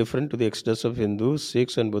be indifferent to the exodus of Hindus,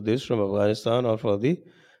 Sikhs, and Buddhists from Afghanistan, or for the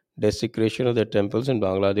desecration of their temples in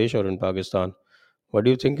Bangladesh or in Pakistan. What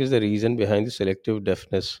do you think is the reason behind the selective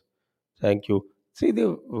deafness? Thank you. See,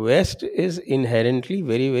 the West is inherently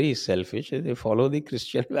very, very selfish. They follow the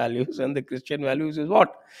Christian values, and the Christian values is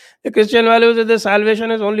what? The Christian values is the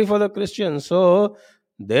salvation is only for the Christians. So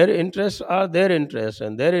their interests are their interests,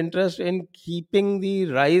 and their interest in keeping the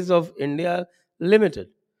rise of India limited.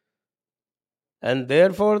 And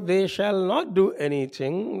therefore, they shall not do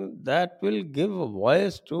anything that will give a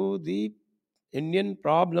voice to the Indian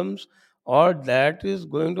problems, or that is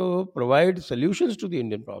going to provide solutions to the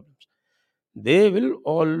Indian problems. They will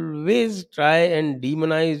always try and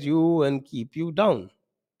demonize you and keep you down.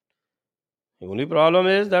 The only problem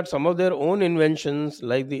is that some of their own inventions,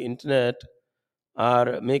 like the internet,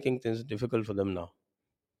 are making things difficult for them now.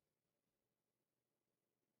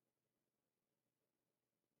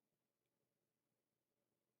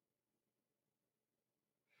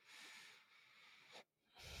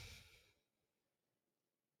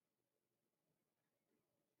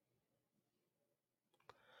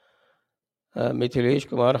 Mithilesh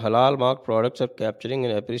Kumar, halal marked products are capturing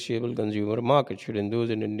an appreciable consumer market. Should Hindus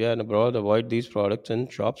in India and abroad avoid these products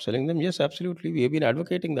and stop selling them? Yes, absolutely. We have been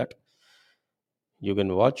advocating that. You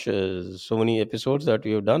can watch so many episodes that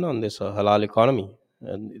we have done on this halal economy,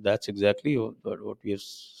 and that's exactly what we have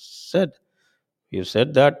said. We have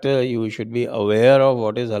said that you should be aware of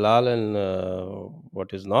what is halal and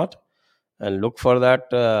what is not, and look for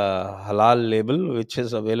that halal label, which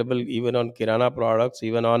is available even on kirana products,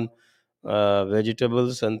 even on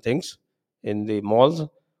vegetables and things in the malls,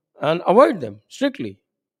 and avoid them strictly.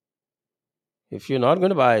 If you're not going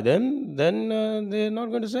to buy them, then they're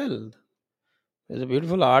not going to sell. There's a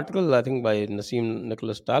beautiful article, I think, by Nassim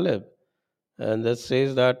Nicholas Taleb, and that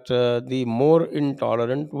says that the more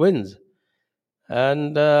intolerant wins.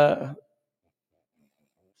 And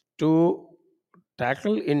to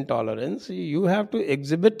tackle intolerance, you have to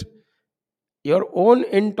exhibit your own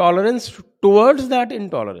intolerance towards that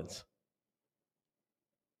intolerance.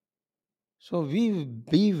 So we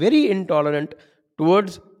be very intolerant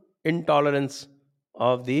towards intolerance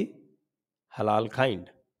of the halal kind.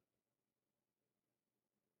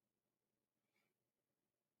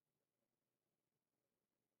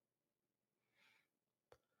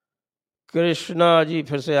 Krishna ji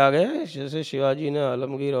फिर से आ गए। जैसे शिवाजी ने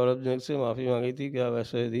आलमगीर औरंगजेब से माफ़ी मांगी थी, क्या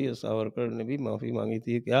वैसे ही सावरकर ने भी माफ़ी मांगी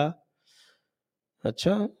थी क्या?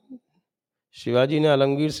 अच्छा, शिवाजी ने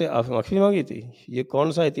आलमगीर से माफ़ी मांगी थी? ये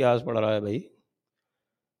कौन सा इतिहास पढ़ रहा है भाई?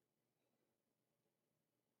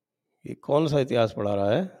 ये कौन सा इतिहास पढ़ा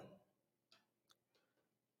रहा है?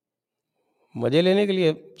 मजे लेने के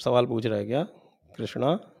लिए सवाल पूछ रहा है क्या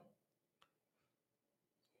कृष्णा?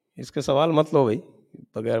 इसके सवाल मत लो भाई,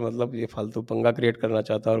 बगैर मतलब ये फालतू पंगा क्रिएट करना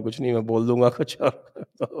चाहता है और कुछ नहीं, मैं बोल दूंगा कुछ और।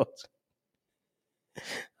 तो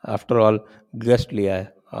आफ्टर ऑल गेस्ट लिया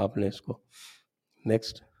है आपने इसको।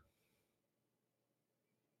 Next.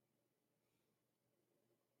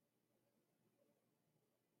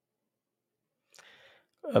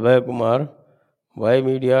 Abhay Kumar, why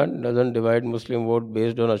media doesn't divide Muslim vote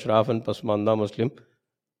based on Ashraf and Pasmanda Muslim?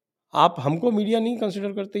 आप हमको मीडिया नहीं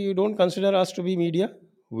कंसिडर करते, you don't consider us to be media,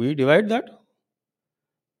 we divide that.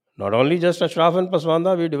 Not only just Ashraf and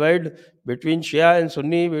Paswanda, we divide between Shia and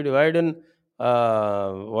Sunni, we divide in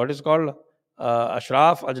what is called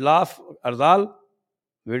Ashraf, Ajlaf, Arzal,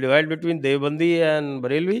 we divide between Devbandi and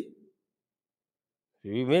Barelvi.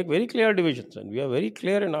 We make very clear divisions, and we are very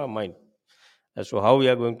clear in our mind as to how we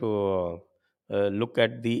are going to look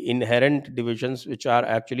at the inherent divisions, which are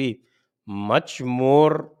actually much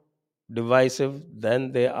more divisive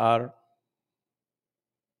than they are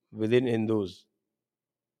within Hindus.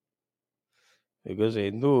 Because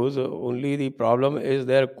Hindus, only the problem is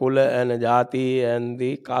their kula and jati and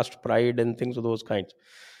the caste pride and things of those kinds.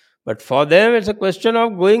 But for them, it's a question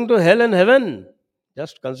of going to hell and heaven.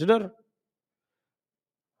 Just consider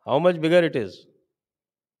how much bigger it is.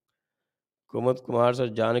 Kumud Kumar sir,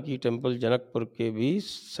 Janaki temple Janakpur के भी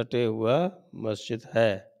सटे हुआ मस्जिद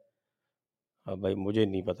है। अब भाई मुझे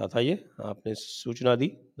नहीं पता था ये, आपने सूचना दी,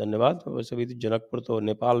 धन्यवाद। वैसे भी जनकपुर तो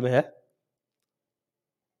नेपाल में है।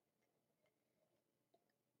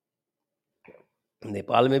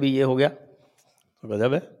 नेपाल में भी ये हो गया तो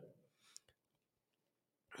गजब है।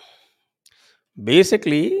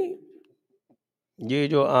 बेसिकली ये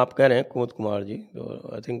जो आप कह रहे हैं कुमुद कुमार जी,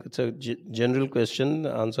 तो I think it's a general question,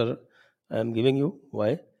 answer I am giving you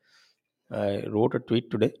why I wrote a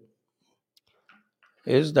tweet today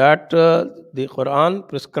is that the Quran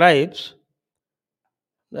prescribes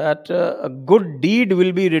that a good deed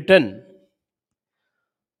will be written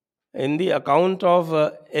in the account of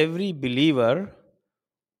every believer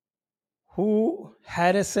who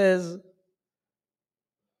harasses,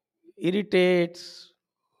 irritates,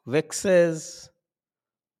 vexes,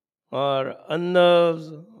 or unnerves,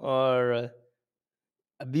 or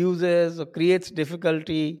abuses, or creates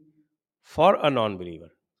difficulty for a non believer.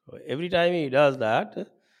 So every time he does that,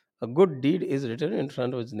 a good deed is written in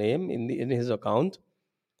front of his name in his account.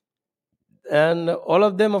 And all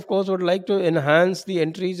of them, of course, would like to enhance the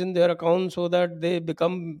entries in their account so that they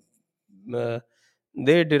become,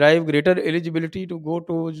 they derive greater eligibility to go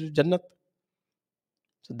to Jannat.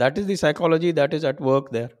 So that is the psychology that is at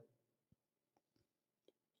work there.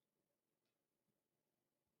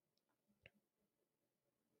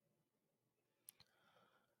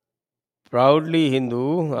 Proudly Hindu,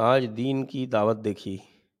 आज दीन की दावत देखी,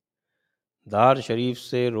 दार शरीफ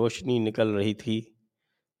से रोशनी निकल रही थी,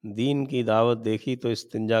 दीन की दावत देखी तो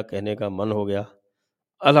इस्तिंजा कहने का मन हो गया,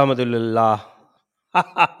 अल्हम्दुलिल्लाह।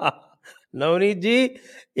 नवनीत जी,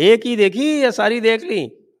 एक ही देखी या सारी देख ली?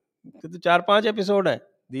 तो 4-5 एपिसोड है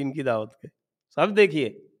दीन की दावत के, सब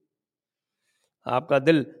देखिए, आपका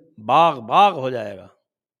दिल बाग बाग हो जाएगा।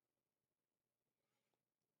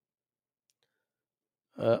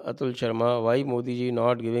 Atul Sharma, Y Modi ji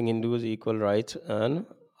not giving Hindus equal rights and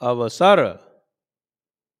अवसर?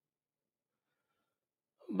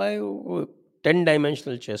 भाई वो 10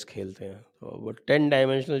 डायमेंशनल चेस खेलते हैं, तो वो 10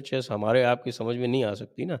 डायमेंशनल चेस हमारे आपकी समझ में नहीं आ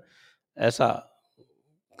सकती ना, ऐसा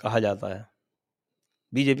कहा जाता है।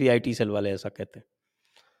 बीजेपी आईटी सेल वाले ऐसा कहते हैं।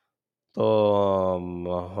 तो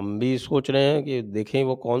हम भी सोच रहे हैं कि देखें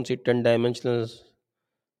वो कौन सी 10 डायमेंशनल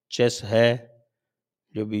चेस है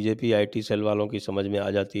जो बीजेपी आईटी सेल वालों की समझ में आ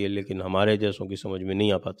जाती है, लेकिन हमारे जैसों की समझ में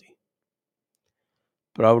नहीं आ पाती।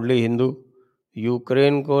 प्राउडली हिंदू,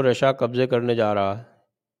 यूक्रेन को रशिया कब्जे करने जा रहा है,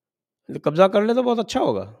 कब्जा कर ले तो बहुत अच्छा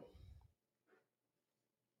होगा।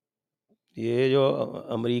 ये जो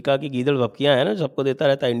अमेरिका की गीदड़ भपकियाँ हैं ना, सबको देता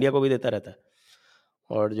रहता है, इंडिया को भी देता रहता है,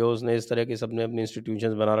 और जो उसने इस तरह के सबने अपने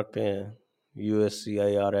इंस्टीट्यूशंस बना रखे हैं,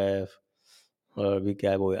 USCIRF, और भी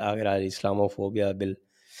क्या है वो आगे रहा इस्लामोफोबिया बिल,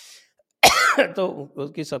 तो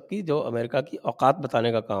उसकी सबकी जो अमेरिका की औकात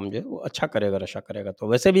बताने का काम जो है वो अच्छा करेगा, रशिया करेगा। तो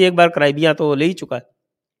वैसे भी एक बार क्राइमिया तो ले ही चुका है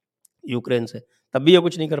यूक्रेन से, तब भी ये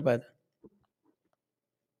कुछ नहीं कर पाया था।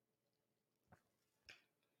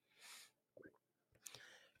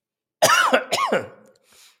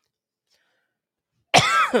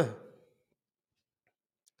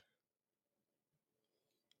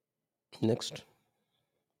 Next,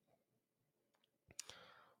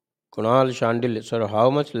 Kunal Shandil, sir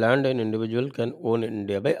how much land an individual can own in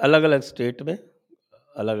India? भाई अलग अलग स्टेट में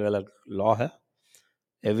अलग अलग लॉ है,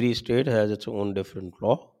 every state has its own different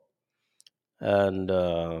law, and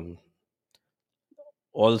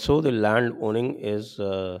also the land owning is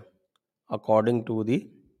according to the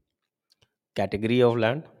category of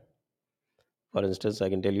land. For instance, I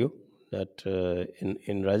can tell you that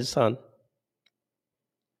in Rajasthan,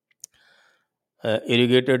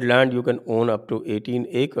 irrigated land you can own up to 18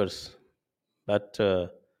 acres, but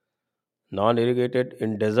non-irrigated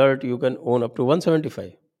in desert you can own up to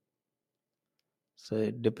 175. So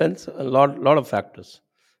it depends a lot of factors.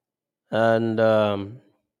 And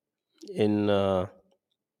in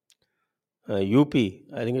UP,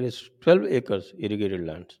 I think it is 12 acres irrigated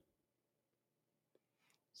land.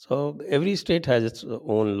 So every state has its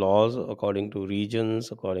own laws according to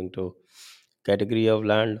regions, according to category of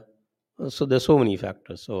land. So there's so many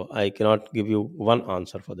factors. So I cannot give you one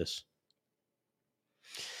answer for this.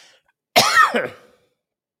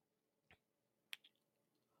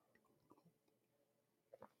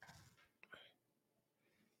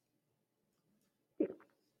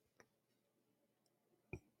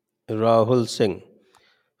 Rahul Singh,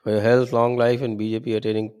 for your health, long life, and BJP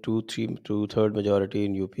attaining two-third majority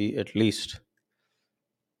in UP at least.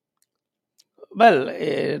 Well,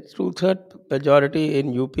 a two-third majority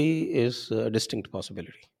in UP is a distinct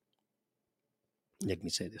possibility. Let me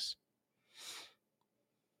say this.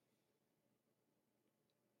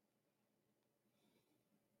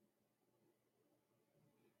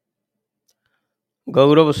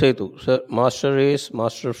 Gaurav Setu sir, master race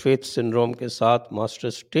master faith syndrome के साथ master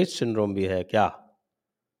state syndrome भी है क्या?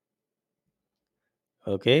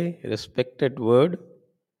 Okay, respected word.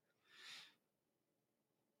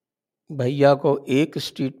 भैया को एक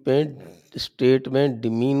state में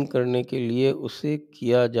demean करने के लिए उसे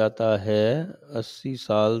किया जाता है 80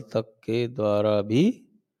 साल तक के द्वारा भी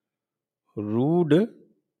रूड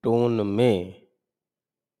टोन में।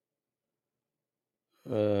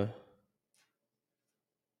 अ,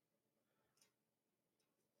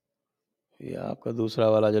 ये आपका दूसरा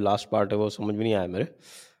वाला जो लास्ट पार्ट है वो समझ में नहीं आया मेरे।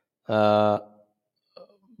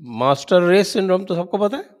 मास्टर रेस सिंड्रोम तो सबको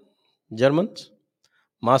पता है, जर्मन।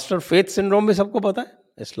 मास्टर फेथ सिंड्रोम भी सबको पता है,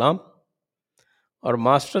 इस्लाम। और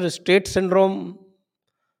मास्टर स्टेट सिंड्रोम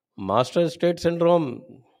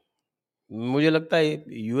मुझे लगता है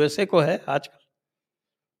यूएसए को है आजकल।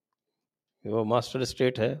 वो मास्टर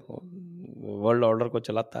स्टेट है, वर्ल्ड ऑर्डर को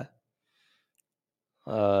चलाता है।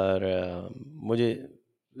 और मुझे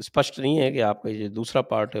स्पष्ट नहीं है कि आपका ये दूसरा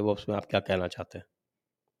पार्ट है वो उसमें आप क्या कहना चाहते हैं।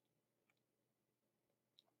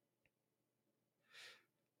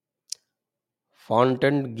 Font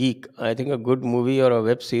and Geek, I think a good movie or a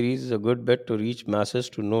web series is a good bet to reach masses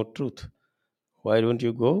to know truth. Why don't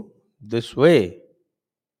you go this way?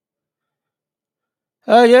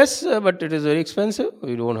 Yes, but it is very expensive.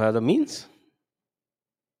 We don't have the means.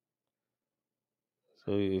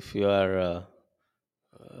 So if you are,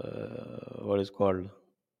 what is called,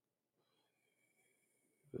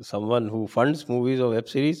 someone who funds movies or web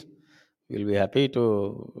series, we'll be happy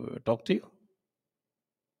to talk to you.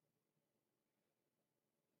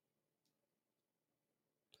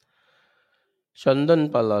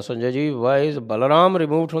 Chandan Palla, Sanjay ji, why is Balaram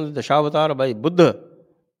removed from the Dashavatar by Buddha?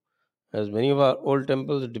 As many of our old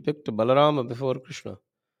temples depict Balaram before Krishna.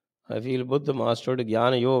 I feel Buddha mastered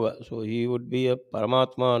Jnana Yoga, so he would be a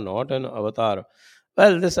Paramatma, not an avatar.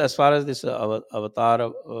 Well, this, as far as this avatar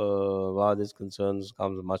Vad is concerned,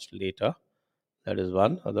 comes much later. That is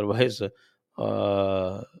one. Otherwise,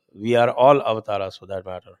 we are all avatars for that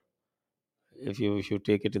matter. If you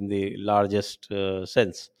take it in the largest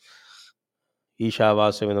sense.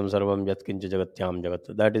 Ishavasyaminam sarvam yatkincha jagatyam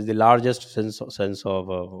jagat. That is the largest sense of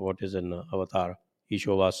what is an avatar.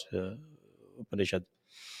 Ishovas Upanishad.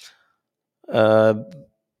 Uh,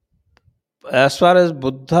 as far as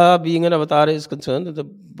Buddha being an avatar is concerned, the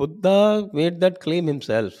Buddha made that claim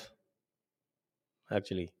himself,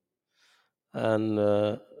 actually. And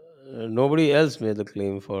nobody else made the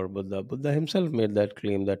claim for Buddha. Buddha himself made that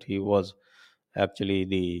claim that he was actually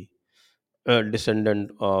the descendant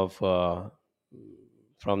of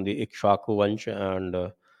from the Ikshvaku Vansh and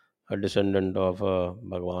a descendant of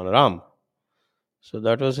Bhagwan Ram. So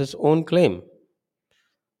that was his own claim.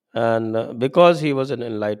 And because he was an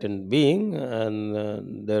enlightened being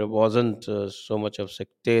and there wasn't so much of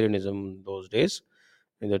sectarianism those days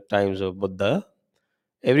in the times of Buddha,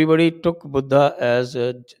 everybody took Buddha as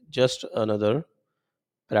just another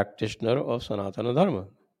practitioner of Sanatana Dharma.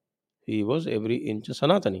 He was every inch a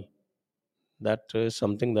Sanatani. That is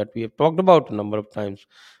something that we have talked about a number of times.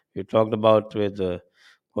 We talked about with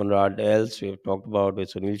Conrad Els, we have talked about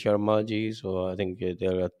with Sunil Sharma ji. So I think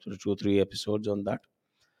there are 2 3 episodes on that.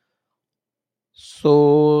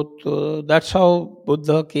 So that's how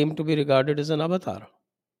Buddha came to be regarded as an avatar.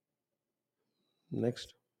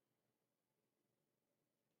 Next.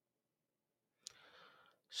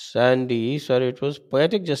 Sandy, sir, it was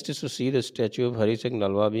poetic justice to see the statue of Hari Singh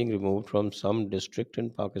Nalwa being removed from some district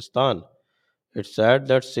in Pakistan. It's sad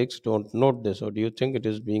that Sikhs don't note this, or do you think it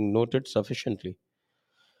is being noted sufficiently?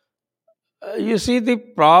 You see, the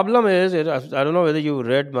problem is, I don't know whether you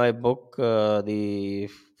read my book, the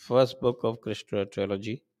first book of Krishna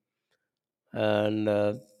trilogy, and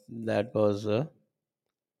that was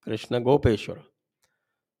Krishna Gopeshwara,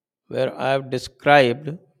 where I have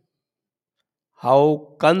described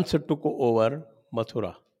how Kansa took over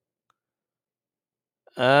Mathura.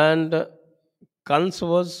 And Kans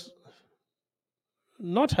was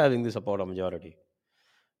not having the support of majority.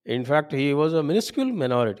 In fact, he was a minuscule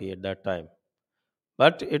minority at that time,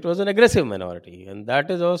 but it was an aggressive minority, and that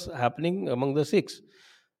is also happening among the Sikhs.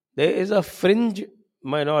 There is a fringe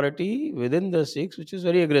minority within the Sikhs which is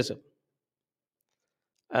very aggressive,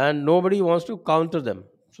 and nobody wants to counter them.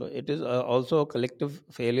 So it is also a collective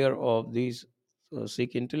failure of these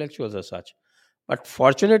Sikh intellectuals as such. But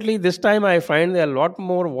fortunately, this time I find there are a lot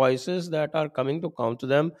more voices that are coming to counter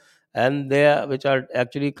them, and which are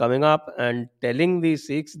actually coming up and telling the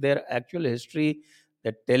Sikhs their actual history.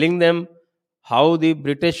 They're telling them how the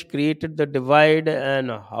British created the divide and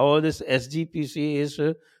how this SGPC is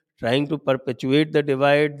trying to perpetuate the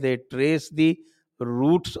divide. They trace the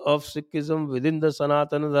roots of Sikhism within the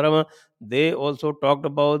Sanatana Dharma. They also talked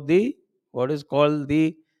about the what is called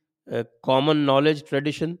the common knowledge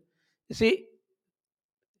tradition. You see,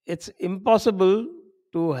 it's impossible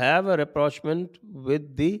to have a rapprochement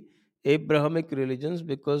with the Abrahamic religions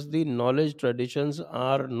because the knowledge traditions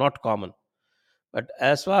are not common. But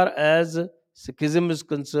as far as Sikhism is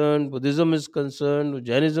concerned, Buddhism is concerned,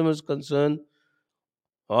 Jainism is concerned,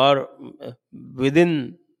 or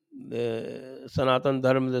within the Sanatan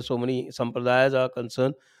Dharma, there's so many sampradayas are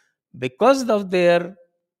concerned, because of their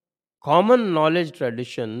common knowledge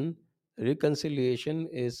tradition, reconciliation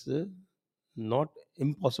is not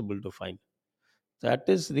impossible to find. That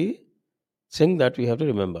is the thing that we have to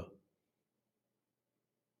remember.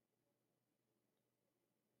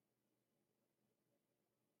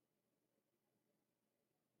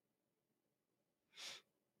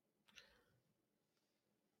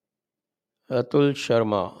 Atul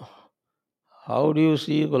Sharma, how do you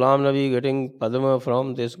see Ghulam Nabi getting Padma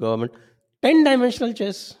from this government? 10-dimensional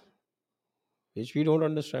chess, which we don't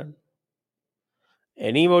understand.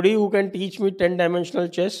 Anybody who can teach me 10-dimensional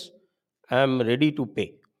chess, I am ready to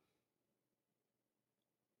pay.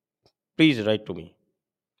 Please write to me.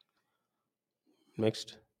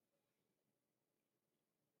 Next.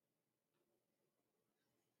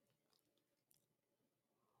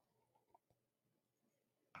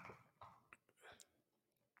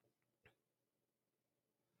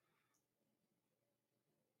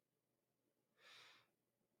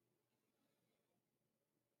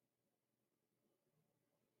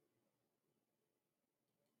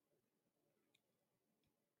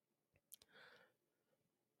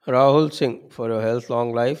 Rahul Singh, for your health,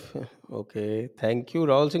 long life. Okay, thank you,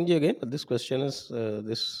 Rahul Singh ji again. But this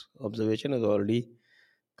observation has already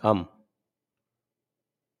come.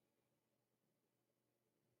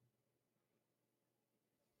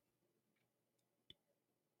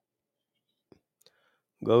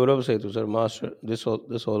 Gaurav Setu, sir, master. This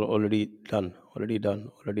all already done. Already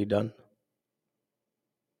done. Already done.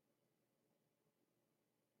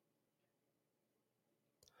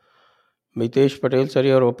 Mitesh Patel, sir,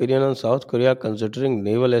 your opinion on South Korea considering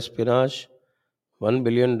naval espionage, $1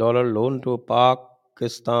 billion loan to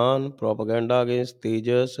Pakistan, propaganda against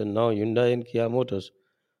Tejas, and now Hyundai and Kia Motors.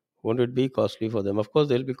 Won't it be costly for them? Of course,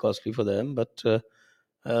 they'll be costly for them, but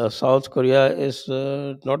South Korea is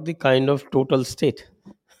not the kind of total state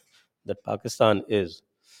that Pakistan is.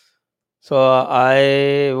 So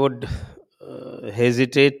I would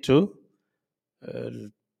hesitate to uh,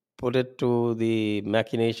 put it to the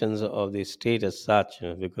machinations of the state as such,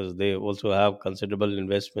 because they also have considerable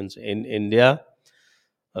investments in India.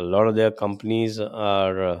 A lot of their companies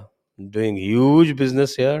are doing huge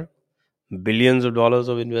business here, billions of dollars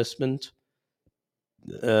of investment,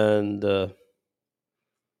 and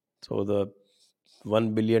so the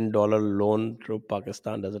 $1 billion loan to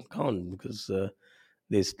Pakistan doesn't count because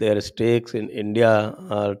their stakes in India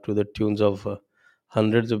are to the tunes of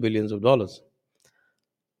hundreds of billions of dollars.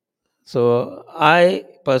 So I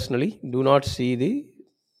personally do not see the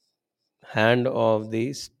hand of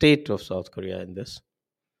the state of South Korea in this.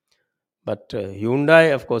 But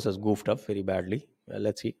Hyundai, of course, has goofed up very badly.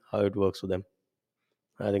 Let's see how it works for them.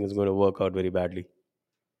 I think it's going to work out very badly.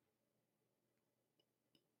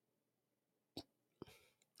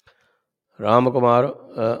 Ramakumar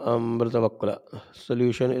Amritavakula.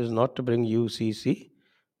 Solution is not to bring UCC,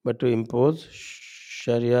 but to impose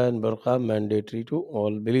Sharia and Burqa mandatory to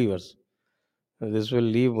all believers. This will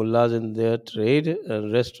leave mullahs in their trade,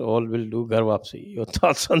 and rest all will do garwapsi. Your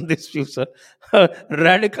thoughts on this view, sir?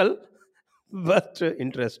 Radical, but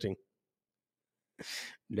interesting.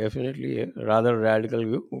 Definitely a rather radical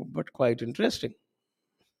view, but quite interesting.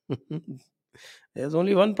 There's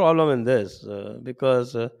only one problem in this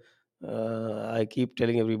because I keep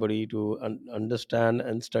telling everybody to understand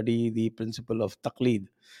and study the principle of taqleed.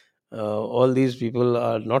 All these people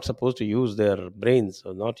are not supposed to use their brains,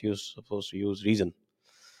 or not supposed to use reason.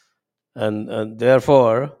 and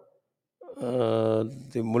therefore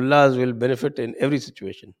the mullahs will benefit in every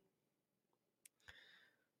situation.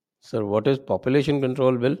 Sir, what is population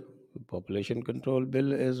control bill? Population control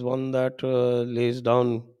bill is one that lays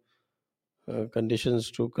down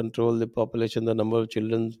conditions to control the population, the number of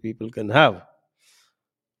children people can have.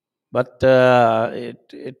 But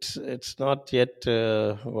it's not yet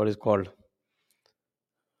what is called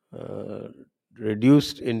uh,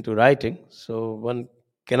 reduced into writing. So one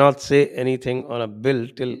cannot say anything on a bill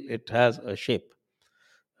till it has a shape.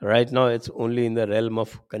 Right now, it's only in the realm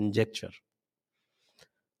of conjecture.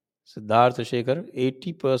 Siddharth Shekhar,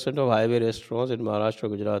 80% of highway restaurants in Maharashtra,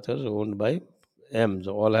 Gujarat are owned by M's.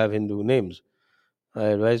 All have Hindu names. I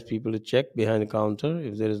advise people to check behind the counter.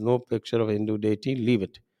 If there is no picture of Hindu deity, leave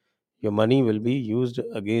it. Your money will be used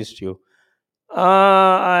against you.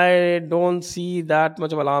 I don't see that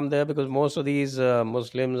much of alarm there because most of these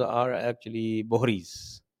Muslims are actually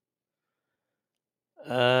Bohris.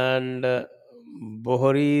 And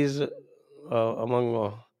Bohris,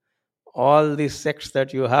 among all the sects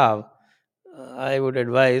that you have, I would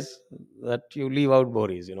advise that you leave out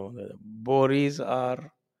Bohris. The Bohris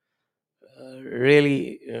are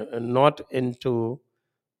really not into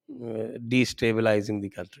destabilizing the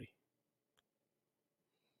country.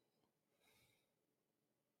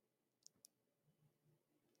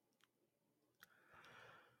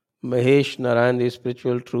 Mahesh Narayan, the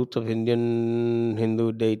spiritual truth of Indian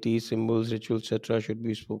Hindu deities, symbols, rituals, etc., should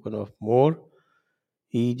be spoken of more.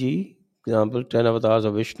 E.g., example, 10 avatars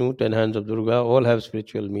of Vishnu, 10 hands of Durga, all have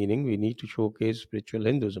spiritual meaning. We need to showcase spiritual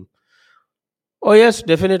Hinduism. Oh, yes,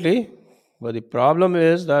 definitely. But the problem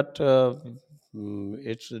is that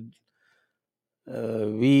it's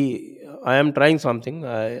I am trying something.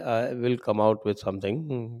 I will come out with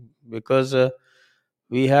something because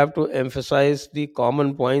we have to emphasize the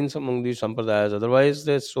common points among these sampradayas. Otherwise,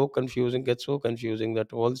 they're so confusing, gets so confusing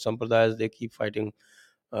that all the sampradayas they keep fighting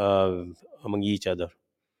uh, among each other.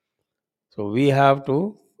 So we have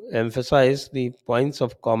to emphasize the points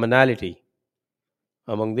of commonality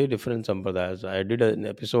among the different sampradayas. I did an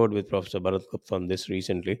episode with Professor Bharat Gupta on this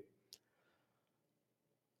recently.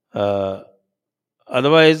 Uh,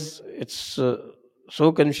 Otherwise, it's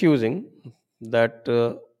so confusing that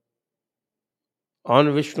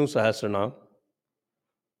on Vishnu Sahasranam,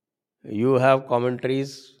 you have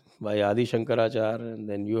commentaries by Adi Shankaracharya, and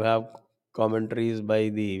then you have commentaries by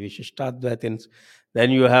the Vishishtadvaitins,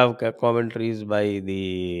 then you have commentaries by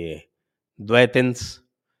the Dvaitins,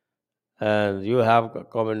 and you have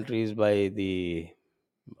commentaries by the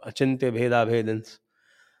Achintya Bheda Bhedins,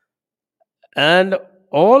 and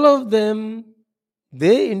all of them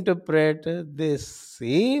they interpret the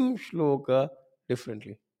same shloka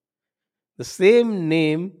differently. The same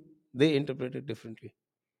name they interpret it differently.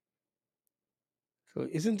 So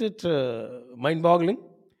isn't it mind-boggling?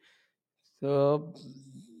 So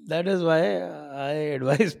that is why I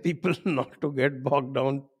advise people not to get bogged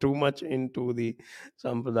down too much into the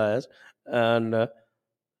sampradayas and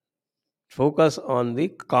focus on the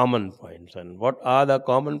common points. And what are the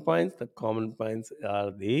common points? The common points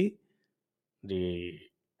are the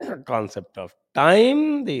concept of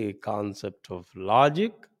time, the concept of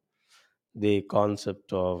logic, the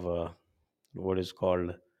concept of what is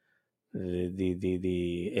called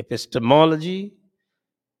the epistemology,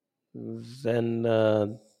 then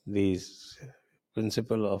the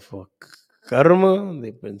principle of karma,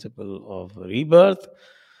 the principle of rebirth.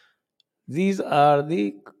 These are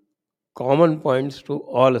the common points to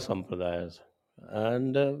all sampradayas,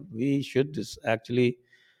 and we should actually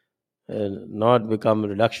not become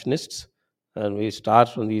reductionists, and we start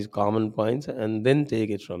from these common points and then take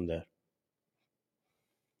it from there.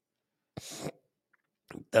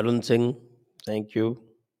 Tarun Singh, thank you.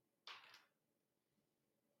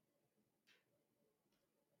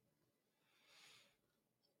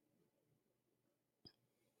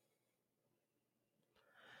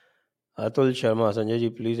 Atul Sharma, Sanjay ji,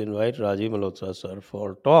 please invite Rajiv Malhotra sir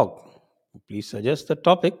for talk. Please suggest the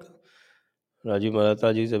topic. Rajiv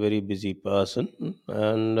Malhotra ji is a very busy person,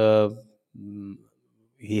 and mm,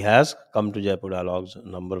 he has come to Jaipur Dialogues a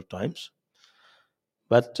number of times.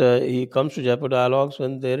 But he comes to Jaipur Dialogues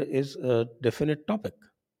when there is a definite topic.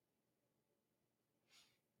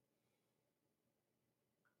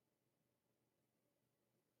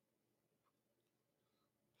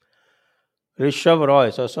 Rishabh Roy,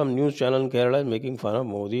 so some news channel in Kerala is making fun of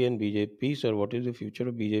Modi and BJP. Sir, what is the future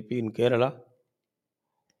of BJP in Kerala?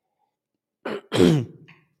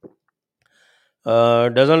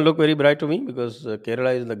 Doesn't look very bright to me because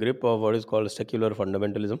Kerala is in the grip of what is called secular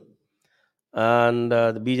fundamentalism. And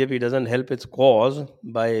the BJP doesn't help its cause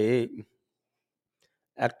by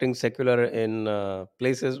acting secular in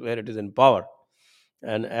places where it is in power,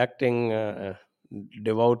 and acting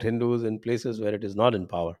devout Hindus in places where it is not in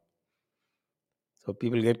power. So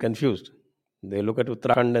people get confused. They look at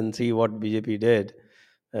Uttarakhand and see what BJP did,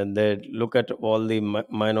 and they look at all the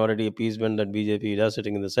minority appeasement that BJP does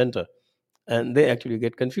sitting in the center, and they actually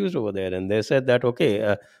get confused over there. And they said that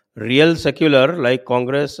okay, real secular like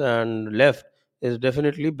Congress and left is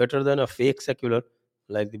definitely better than a fake secular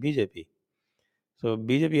like the BJP. So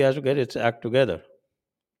BJP has to get its act together.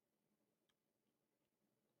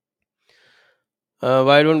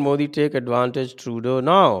 Why don't Modi take advantage Trudeau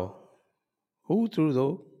now? Who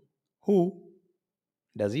Trudeau? Who?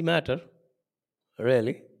 Does he matter?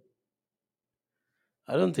 Really?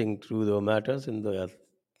 I don't think Trudeau matters in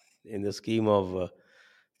the scheme of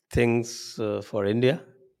things for India.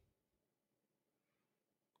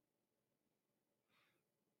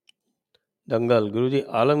 दंगल गुरुजी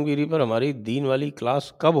आलमगीरी पर हमारी दीन वाली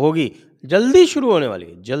class कब होगी? जल्दी शुरू होने वाली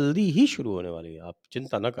है, जल्दी ही शुरू होने वाली है, आप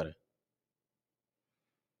चिंता ना करें.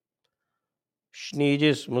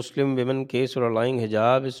 Sneeze's Muslim women case for allowing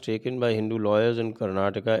hijab is taken by Hindu lawyers in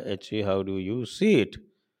Karnataka. HC, how do you see it?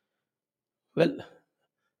 Well,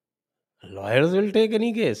 lawyers will take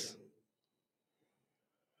any case.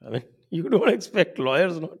 I mean, you don't expect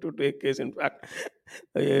lawyers not to take case. In fact,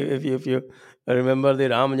 if you remember the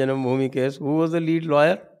Ram Janambhoomi case, who was the lead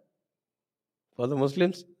lawyer for the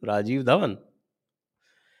Muslims? Rajiv Dhawan.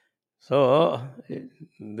 So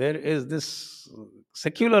there is this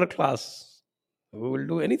secular class who will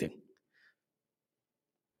do anything.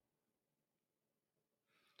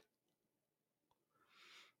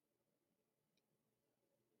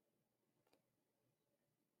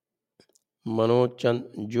 Manoj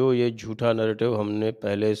चंद, जो ये झूठा narrative हमने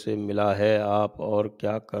पहले से मिला है, आप और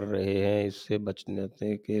क्या कर रहे हैं इससे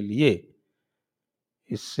बचने के लिए,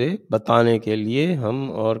 इससे बताने के लिए हम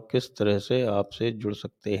और किस तरह से आपसे जुड़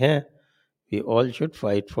सकते हैं. We all should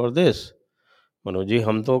fight for this. Manoj ji,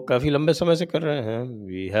 हम तो काफ़ी लंबे समय से कर रहे हैं.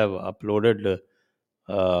 We have uploaded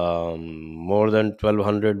more than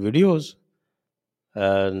 1200 videos,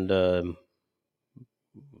 and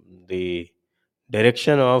the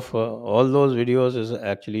direction of all those videos is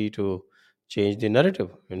actually to change the narrative.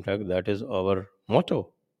 In fact, that is our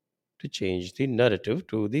motto, to change the narrative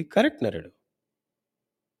to the correct narrative.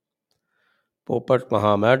 Popat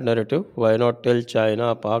Mahamad narrative. Why not tell China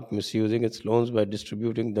about misusing its loans by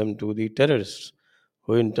distributing them to the terrorists,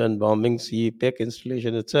 who in turn bombing CPEC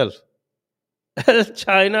installation itself?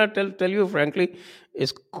 China, tell you frankly,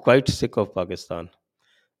 is quite sick of Pakistan.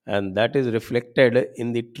 And that is reflected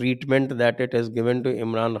in the treatment that it has given to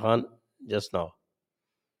Imran Khan just now.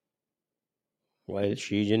 While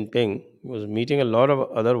Xi Jinping was meeting a lot of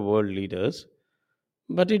other world leaders,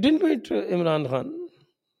 but he didn't meet Imran Khan,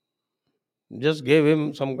 just gave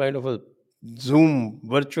him some kind of a Zoom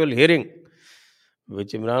virtual hearing,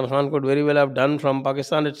 which Imran Khan could very well have done from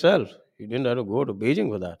Pakistan itself. He didn't have to go to Beijing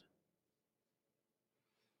for that.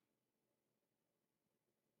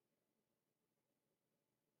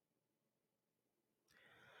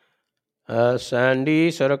 Sandy,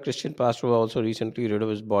 sir, a Christian pastor was also recently rid of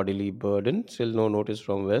his bodily burden. Still no notice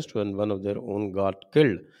from West when one of their own got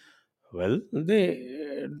killed. Well,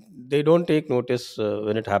 they don't take notice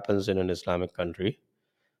when it happens in an Islamic country.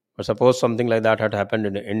 But suppose something like that had happened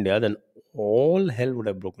in India, then all hell would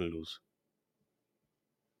have broken loose.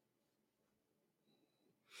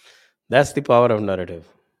 That's the power of narrative.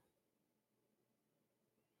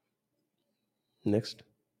 Next.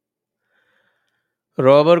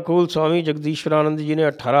 Robber cool स्वामी जगदीश्वरानंद जी ने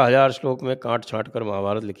 18,000 श्लोक में काट छाट कर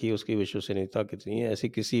महाभारत लिखी. उसकी विश्वसनीयता कितनी है? ऐसी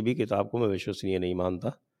किसी भी किताब को मैं विश्वसनीय नहीं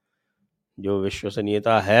मानता. जो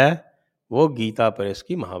विश्वसनीयता है वो गीता प्रेस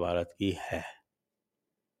की महाभारत की है,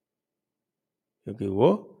 क्योंकि वो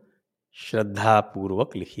श्रद्धा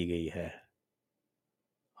पूर्वक लिखी गई है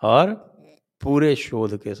और पूरे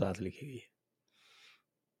शोध के साथ लिखी गई है.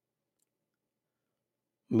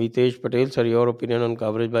 Mitesh Patel, sir, your opinion on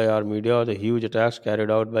coverage by our media of the huge attacks carried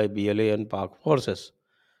out by BLA and Pak forces.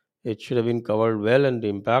 It should have been covered well, and the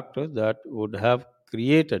impact that would have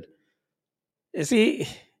created. You see,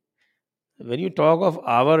 when you talk of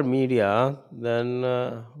our media, then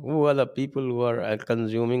who are the people who are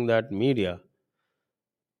consuming that media?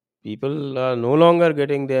 People are no longer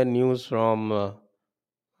getting their news from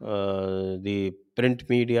the print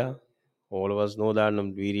media. All of us know that,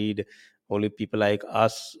 and we read. Only people like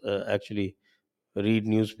us actually read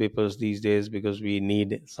newspapers these days because we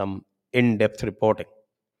need some in-depth reporting.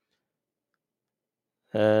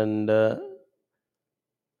 And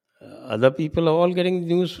other people are all getting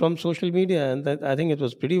news from social media, and I think it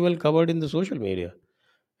was pretty well covered in the social media.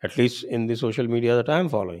 at least in the social media that I am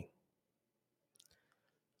following.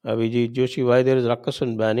 Abhijit Joshi, why there is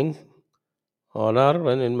Rakasan banning honor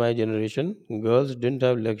when in my generation girls didn't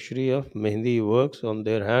have luxury of mehndi works on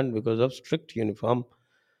their hand because of strict uniform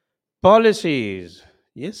policies.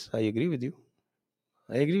 Yes, I agree with you.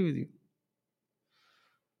 I agree with you.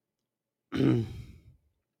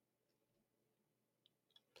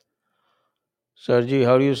 Sergi,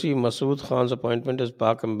 how do you see Masood Khan's appointment as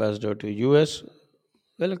Pak ambassador to US?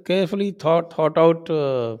 Well, carefully thought out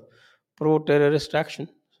pro-terrorist action.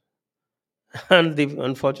 And the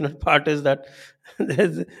unfortunate part is that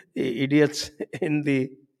there's idiots in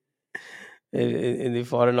the in the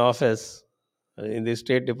foreign office, in the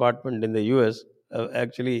State Department in the US,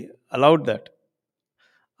 actually allowed that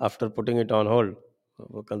after putting it on hold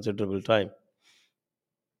for considerable time.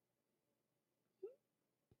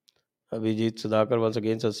 Abhijit Sudhakar once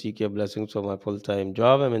again says, seek your blessings for my full-time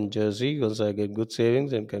job. I'm in Jersey because I get good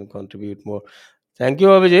savings and can contribute more. Thank you,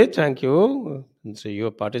 Abhijit. Thank you. And so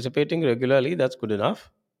you're participating regularly. That's good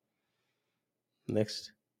enough.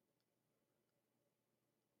 Next.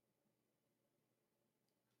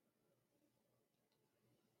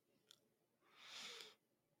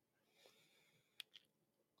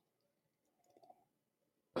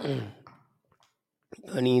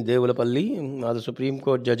 Ani Devulapalli, are the Supreme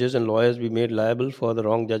Court judges and lawyers be made liable for the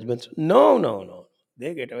wrong judgments? No, no, no.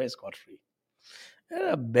 They get away scot free.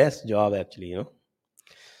 They're the best job, actually,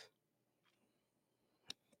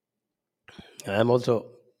 I'm also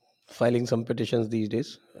filing some petitions these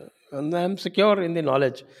days. And I'm secure in the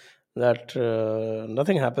knowledge that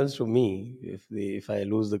nothing happens to me if I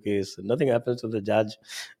lose the case. Nothing happens to the judge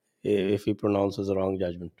if he pronounces a wrong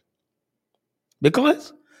judgment.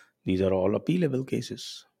 Because these are all appealable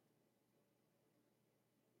cases.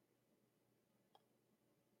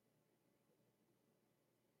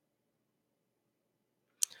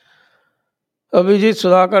 Abhijit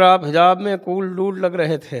Sudhakar आप हिजाब में cool dude लग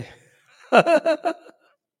रहे थे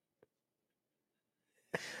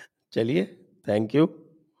चलिए thank you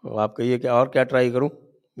आप कहिए कि और क्या ट्राई करूं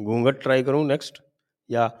घूंघट ट्राई करूं नेक्स्ट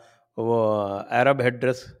या वो अरब हेड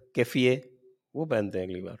ड्रेस केफिए वो पहनते हैं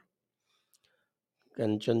अगली बार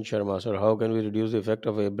Kanchan Sharma, sir, how can we reduce the effect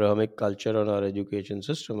of Abrahamic culture on our education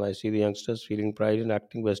system? I see the youngsters feeling pride in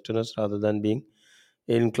acting Westerners rather than being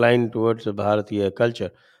inclined towards the Bharatiya culture.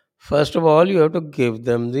 First of all, you have to give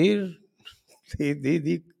them the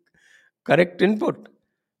correct input.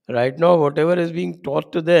 Right now, whatever is being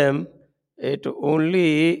taught to them, it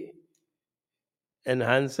only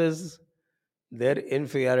enhances their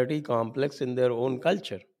inferiority complex in their own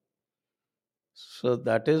culture. So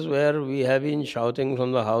that is where we have been shouting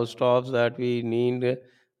from the housetops that we need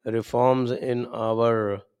reforms in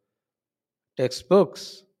our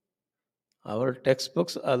textbooks. Our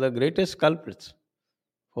textbooks are the greatest culprits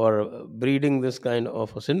for breeding this kind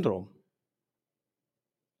of a syndrome.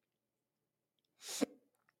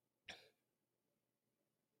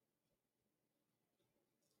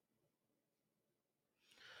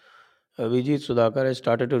 Abhijit Sudhakar has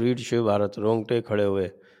started to read Shiv Bharat, Rongte Khade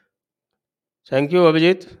Hue. Thank you,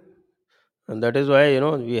 Abhijit. And that is why,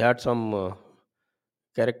 we had some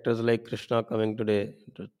characters like Krishna coming today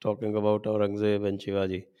talking about Aurangzeb and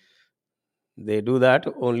Shivaji. They do that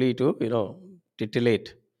only to,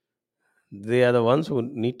 titillate. They are the ones who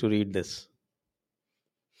need to read this.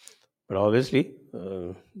 But obviously,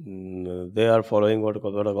 they are following what are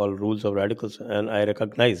called rules of radicals, and I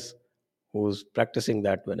recognize who's practicing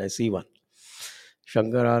that when I see one.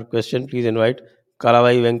 Shankar, our question, please invite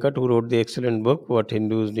Kalawai Venkat, who wrote the excellent book, What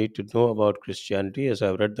Hindus Need to Know About Christianity. Yes,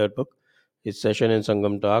 I've read that book. His session in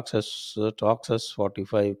Sangam Talks has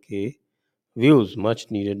 45K views,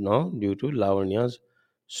 much needed now due to Lavanya's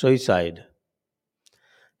suicide.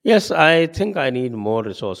 Yes, I think I need more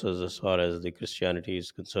resources as far as the Christianity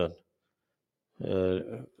is concerned.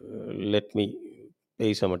 Let me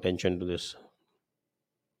pay some attention to this.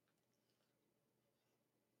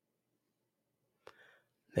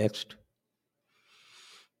 Next.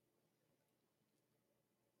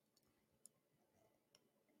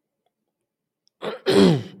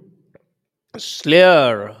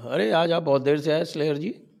 Slayer अरे आज आप बहुत देर से आए Slayer ji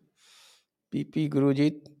PP Guruji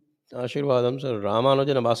आशीर्वादम sir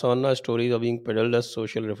Ramanujan and Basavanna stories are being peddled as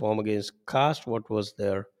social reform against caste. What was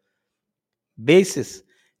their basis?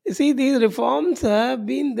 You see, these reforms have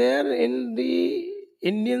been there in the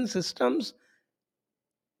Indian systems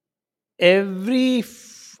every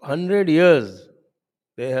 100 years.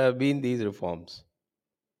 There have been these reforms.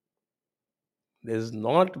 There's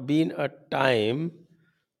not been a time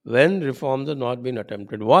when reforms have not been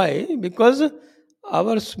attempted. Why? Because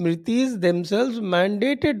our smritis themselves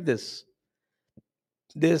mandated this.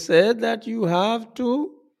 They said that you have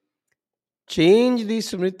to change the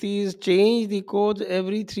smritis, change the codes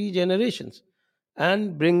every 3 generations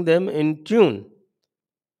and bring them in tune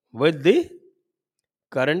with the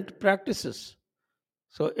current practices.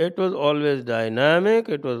 So it was always dynamic,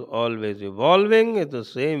 it was always evolving. It's the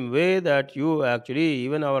same way that you actually,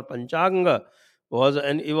 even our Panchanga was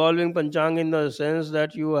an evolving Panchanga in the sense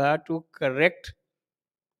that you had to correct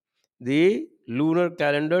the lunar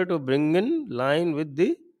calendar to bring in line with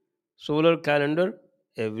the solar calendar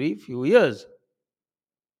every few years.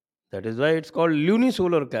 That is why it's called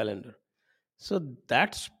lunisolar calendar. So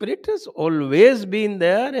that spirit has always been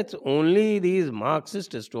there. It's only these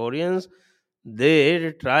Marxist historians,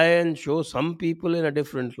 they try and show some people in a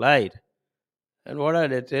different light. And what are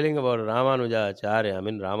they telling about Ramanuja Acharya? I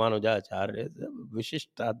mean, Ramanuja Acharya is a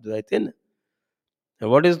Vishishtadvaitin.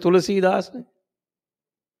 And what is Tulsi Das?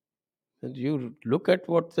 And you look at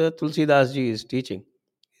what Tulsi Das ji is teaching.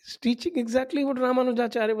 He's teaching exactly what Ramanuja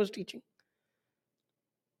Acharya was teaching.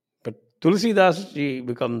 But Tulsi Das ji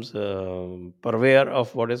becomes purveyor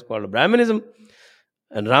of what is called Brahminism.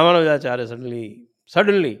 And Ramanujacharya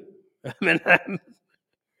suddenly, I mean, I'm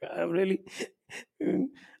really.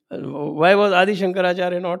 Why was Adi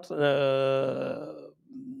Shankaracharya not a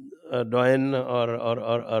doyen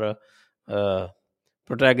or a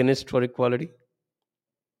protagonist for equality?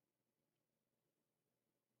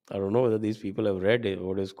 I don't know whether these people have read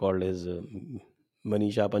what is called as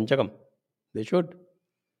Manisha Panchakam. They should.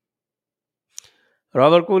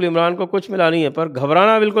 Robert cool Imran को कुछ मिला नहीं है पर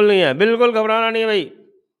घबराना बिल्कुल नहीं है बिल्कुल घबराना नहीं है भाई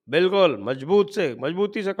बिल्कुल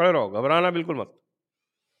मजबूती से खड़े रहो घबराना बिल्कुल मत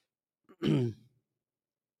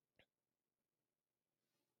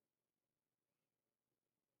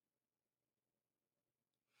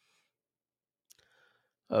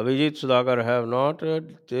Abhijit Sudhakar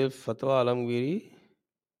the Fatwa Alamgiri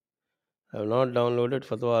have not downloaded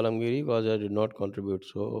Fatwa Alamgiri because I did not contribute.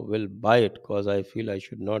 So will buy it because I feel I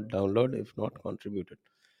should not download if not contributed.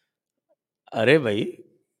 अरे भाई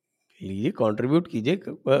लीजिए कंट्रीब्यूट कीजिए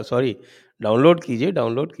सॉरी डाउनलोड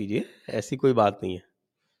कीजिए ऐसी कोई बात नहीं है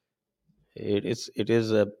it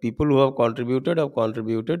is people who have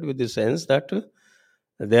contributed with the sense that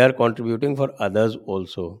they are contributing for others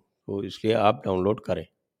also तो इसलिए आप डाउनलोड करें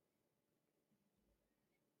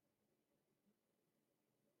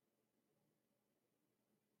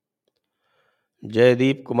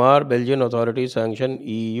Jaideep Kumar, Belgian authorities sanction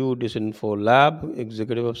EU disinfo lab,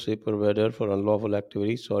 executive of safer weather for unlawful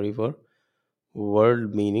activity. Sorry for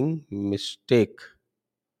word meaning mistake.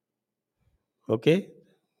 Okay,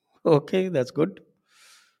 okay, that's good.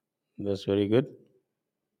 That's very good.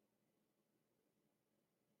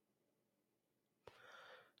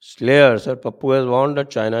 Slayer, sir, Pappu has warned that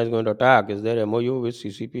China is going to attack. Is there MOU with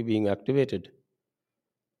CCP being activated?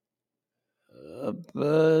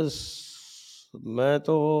 बस मैं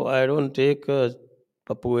तो I don't take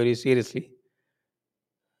Pappu very seriously.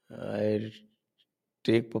 I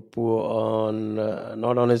take Pappu on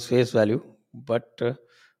not on his face value, but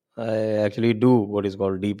I actually do what is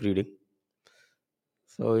called deep reading.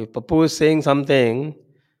 So if Pappu is saying something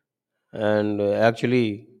and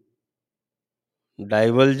actually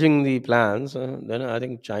divulging the plans, then I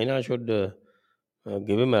think China should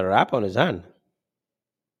give him a rap on his hand.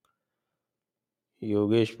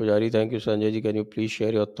 Yogesh Pujari, thank you, Sanjay ji. Can you please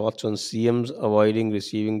share your thoughts on CMs avoiding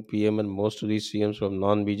receiving PM and most of these CMs from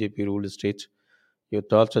non BJP ruled states? Your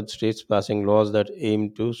thoughts on states passing laws that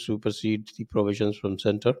aim to supersede the provisions from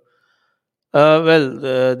center?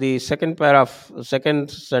 The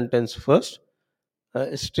second sentence first.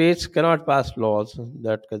 States cannot pass laws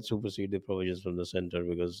that can supersede the provisions from the center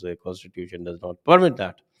because the constitution does not permit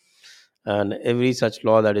that. And every such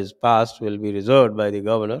law that is passed will be reserved by the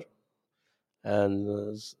governor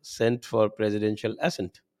and sent for presidential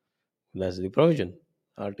assent. That's the provision,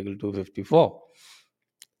 Article 254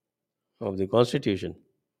 of the Constitution.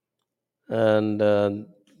 And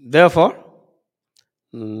therefore,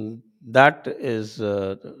 that is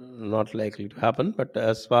not likely to happen. But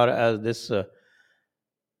as far as this,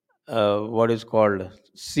 what is called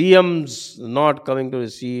CMs not coming to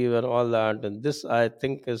receive and all that, and this I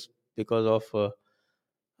think is because of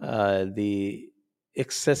the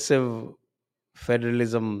excessive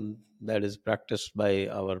federalism that is practiced by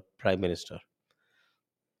our prime minister.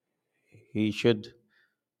 He should,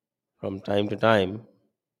 from time to time,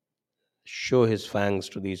 show his fangs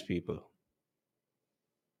to these people.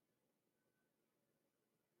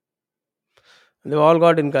 They all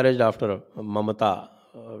got encouraged after Mamata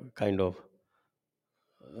kind of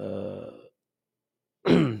uh,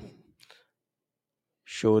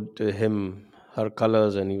 showed him her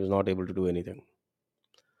colors and he was not able to do anything.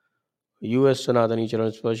 US Sanatani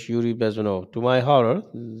Charan Sparsh Yuri Bezmenov. To my horror,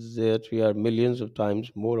 that we are millions of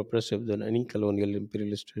times more oppressive than any colonial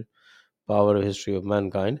imperialist power history of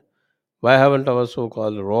mankind. Why haven't our so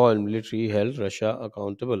called raw and military held Russia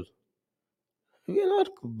accountable? We are not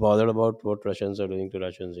bothered about what Russians are doing to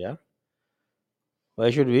Russians, yeah?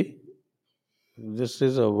 Why should we? This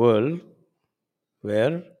is a world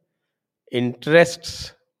where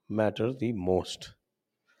interests matter the most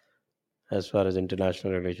as far as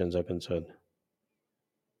international relations are concerned.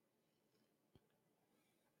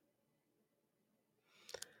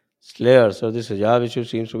 Slayer, so this hijab issue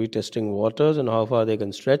seems to be testing waters and how far they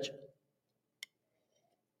can stretch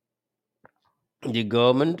the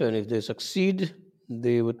government, and if they succeed,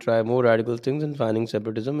 they would try more radical things in fanning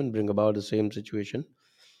separatism and bring about the same situation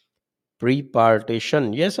pre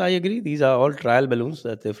partition. Yes, I agree. These are all trial balloons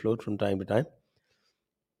that they float from time to time,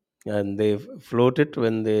 and they float it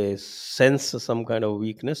when they sense some kind of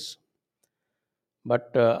weakness.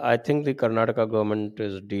 But I think the Karnataka government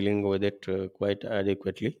is dealing with it quite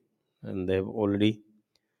adequately, and they've already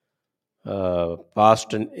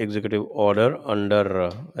passed an executive order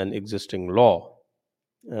under an existing law,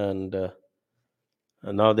 and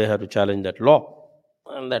now they have to challenge that law.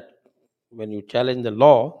 And that when you challenge the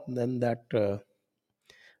law, then that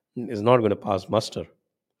is not going to pass muster.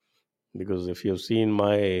 Because if you've seen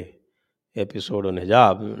my episode on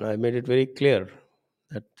hijab, I made it very clear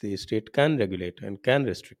that the state can regulate and can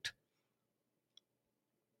restrict.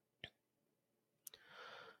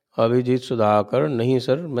 Abhijit Sudhakar, नहीं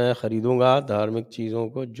sir, मैं खरीदूंगा, धार्मिक चीज़ों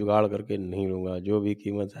को जुगाड़ करके नहीं लूंगा, जो भी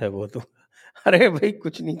कीमत है वो तो अरे भाई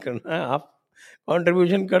कुछ नहीं करना है, आप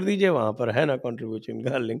कंट्रीब्यूशन कर दीजिए, वहां पर है ना कंट्रीब्यूशन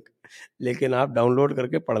का लिंक, लेकिन आप डाउनलोड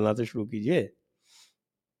करके पढ़ना तो शुरू कीजिए.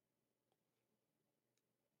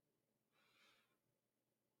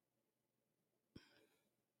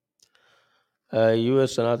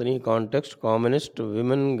 US Sanatani context, communist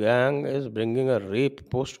women gang is bringing a rape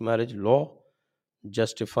post marriage law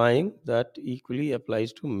justifying that equally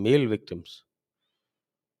applies to male victims.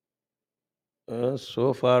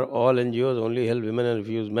 So far, all NGOs only help women and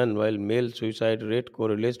refuse men, while male suicide rate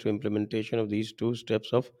correlates to implementation of these two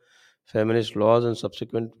steps of feminist laws and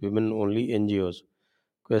subsequent women only NGOs.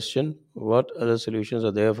 Question: what other solutions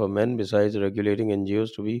are there for men besides regulating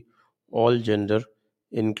NGOs to be all gender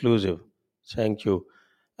inclusive? Thank you.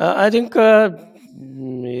 I think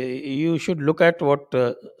you should look at what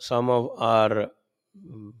some of our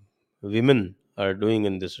women are doing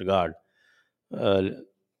in this regard. Uh,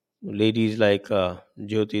 Ladies like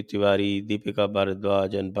Jyoti Tiwari, Deepika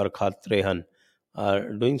Bharadwaj, and Barkha Trehan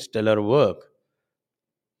are doing stellar work.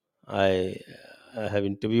 I have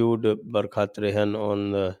interviewed Barkha Trehan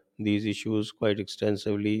on these issues quite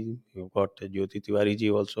extensively. You've got Jyoti Tiwari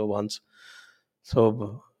ji also once.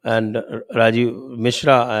 So, and Rajiv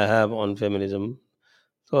Mishra I have on feminism.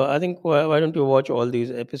 So I think why don't you watch all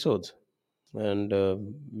these episodes? And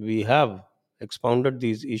we have expounded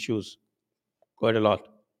these issues quite a lot.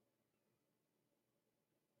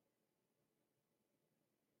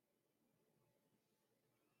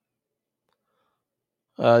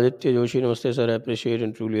 Aditya Joshi, Namaste sir. I appreciate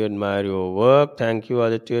and truly admire your work. Thank you,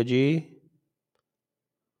 Aditya ji.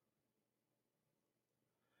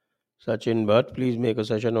 Sachin Bhatt, please make a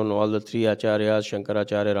session on all the three Acharyas,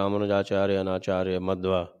 Shankaracharya, Ramanujacharya, and Acharya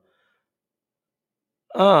Madhva.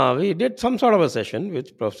 We did some sort of a session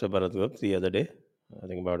with Professor Bharat the other day, I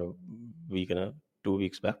think about a week and 2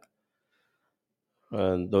 weeks back.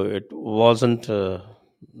 And though it wasn't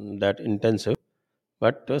that intensive,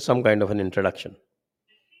 but some kind of an introduction.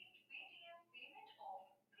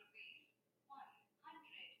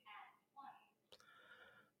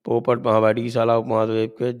 पोपट महावाड़ी साला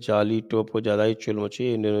उपमहाद्वीप के जाली टोप को ज़्यादा ही चुल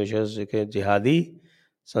मची इंडोनेशिया से जिहादी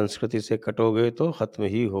संस्कृति से कटोगे तो खत्म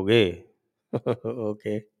ही होगे.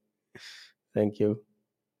 Okay, thank you.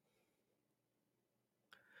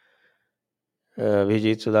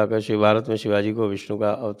 Abhijeet Sudhakar, Shiv Bharat में शिवाजी को विष्णु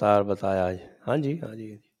का अवतार बताया है. हाँ जी, हाँ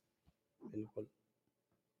जी, बिल्कुल.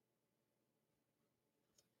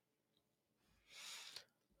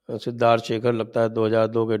 सिद्धार्थ शेखर, लगता है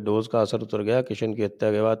 2002 के डोज का असर उतर गया. किशन की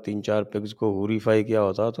हत्या के बाद 3-4 पिग्स को हूरीफाई किया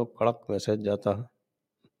होता तो कड़क मैसेज जाता.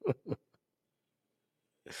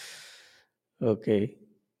 Okay,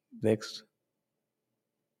 next.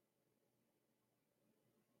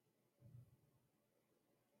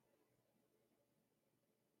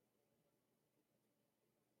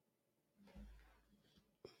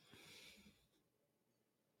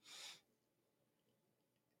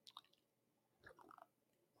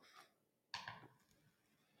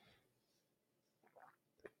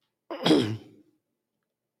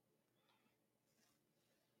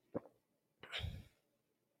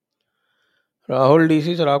 Rahul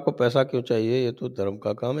DC sir, आपको पैसा क्यों चाहिए? ये तो धर्म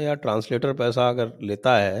का काम है यार। ट्रांसलेटर पैसा अगर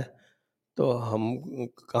लेता है तो हम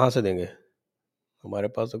कहाँ से देंगे? हमारे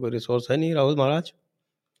पास तो कोई रिसोर्स है नहीं राहुल महाराज।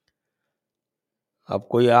 अब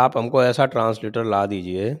कोई आप हमको ऐसा ट्रांसलेटर ला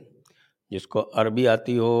दीजिए जिसको अरबी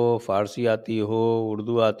आती हो, फारसी आती हो,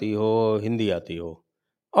 उर्दू आती हो, हिंदी आती हो,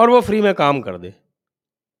 और वो फ्री में काम कर दे।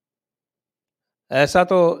 ऐसा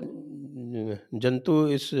तो जंतु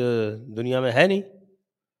इस दुनिया में है नहीं।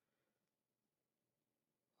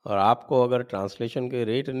 और आपको अगर ट्रांसलेशन के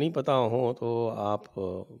रेट नहीं पता हो तो आप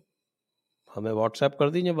हमें व्हाट्सएप कर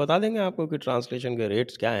दीजिए, बता देंगे आपको कि ट्रांसलेशन के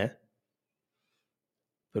रेट्स क्या हैं।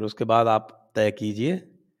 फिर उसके बाद आप तय कीजिए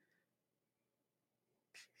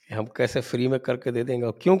कि हम कैसे फ्री में करके दे देंगे।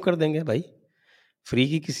 और क्यों कर देंगे भाई? फ्री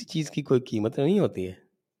की किसी चीज़ की कोई कीमत नहीं होती है।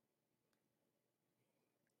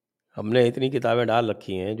 हमने इतनी किताबें डाल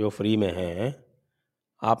रखी हैं जो फ्री में हैं।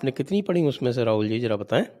 आपने कितनी पढ़ी उसमें से राहुल जी, ज़रा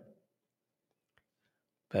बताएं।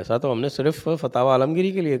 पैसा तो हमने सिर्फ फतावा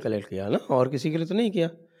आलमगीरी के लिए कलेक्ट किया ना, और किसी के लिए तो नहीं किया।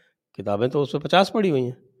 किताबें तो उसमें 50 पढ़ी हुई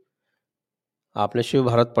हैं। आपने शिव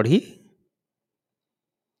भारत पढ़ी?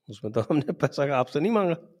 उसमें तो हमने पैसा का आपसे नहीं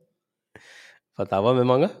मांगा, फतावा में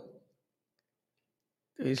मांगा।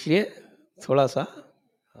 तो इसलिए थोड़ा सा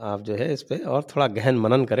आप जो है इस पे और थोड़ा गहन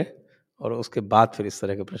मनन करें, और उसके बाद फिर इस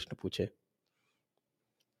तरह के प्रश्न पूछें।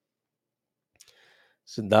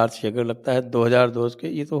 सिद्धार्थ शेखर लगता है 2002 के,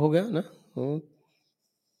 ये तो हो गया ना।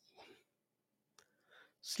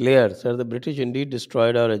 Slayer, sir, the British indeed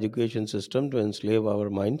destroyed our education system to enslave our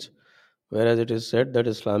minds, whereas it is said that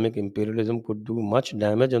Islamic imperialism could do much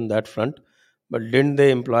damage on that front. But didn't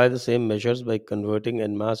they employ the same measures by converting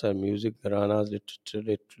en masse our music, gharanas,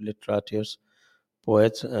 literatures,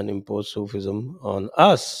 poets, and impose Sufism on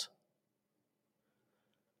us?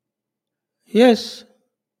 Yes,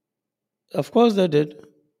 of course they did.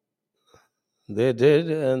 They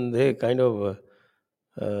did, and they kind of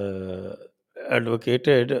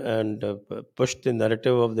advocated and pushed the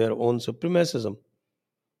narrative of their own supremacism,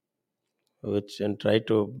 which and tried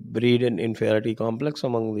to breed an inferiority complex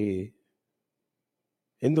among the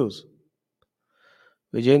Hindus.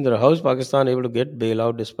 Vijayendra, how is Pakistan able to get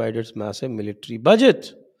bailout despite its massive military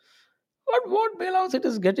budget? What bailouts it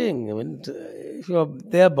is getting? I mean, if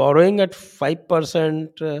they are borrowing at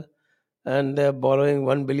 5%, and they are borrowing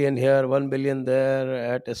 1 billion here, 1 billion there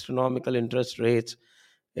at astronomical interest rates.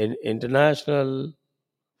 In international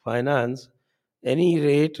finance, any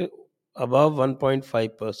rate above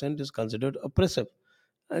 1.5% is considered oppressive.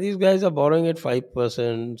 And these guys are borrowing at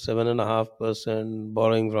 5%, 7.5%,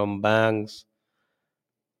 borrowing from banks.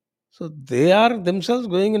 So they are themselves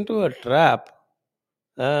going into a trap.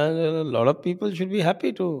 And a lot of people should be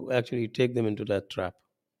happy to actually take them into that trap.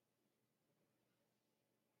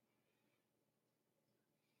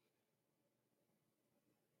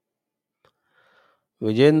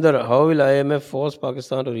 Vijender, how will IMF force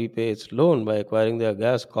Pakistan to repay its loan by acquiring their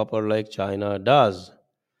gas copper like China does?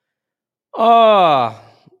 Ah,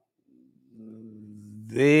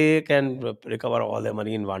 they can recover all their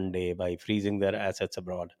money in one day by freezing their assets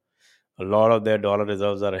abroad. A lot of their dollar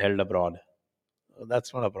reserves are held abroad.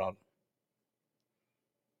 That's not a problem.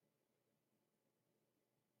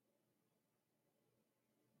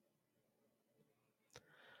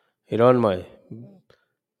 Hiranmai,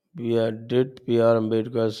 did P.R.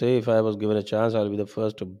 Ambedkar say if I was given a chance, I'll be the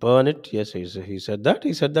first to burn it? Yes, he said that.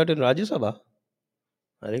 He said that in Rajya Sabha.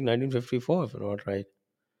 I think 1954, if I'm not right.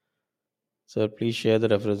 Sir, please share the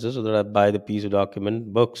references so that I buy the piece of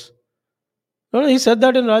document books. No, he said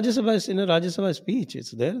that in a Rajya Sabha speech.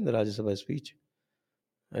 It's there in the Rajya Sabha speech.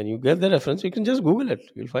 And you get the reference, you can just Google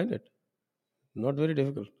it. You'll find it. Not very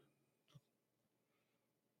difficult.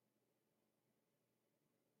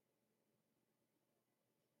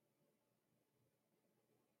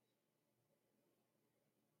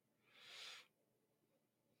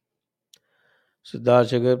 Siddharth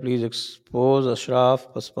Shagar, please expose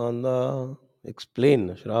Ashraf Pasmanda. Explain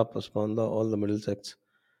Ashraf Pasmanda, all the middle sects.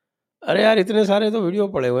 अरे यार, इतने सारे तो video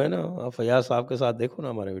पड़े हुए हैं ना। आप फयाज साहब के साथ देखो ना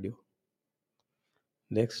हमारे video.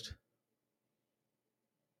 Next.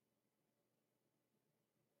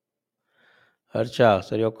 Harsha,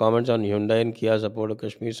 sir, your comments on Hyundai and Kia support of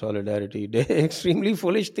Kashmir solidarity. Extremely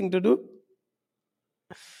foolish thing to do.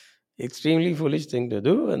 Extremely foolish thing to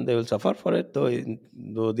do, and they will suffer for it.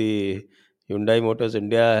 Though the Hyundai Motors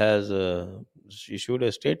India has issued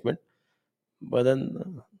a statement, but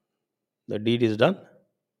then the deed is done.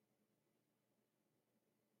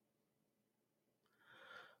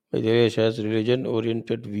 Vajesh has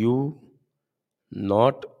religion-oriented view,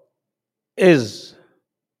 not is.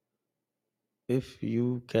 If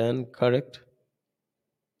you can correct.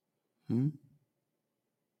 Hmm?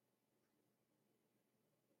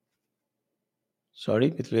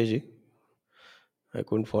 Sorry, Mithilesh ji, I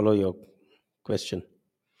couldn't follow your question.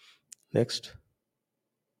 Next.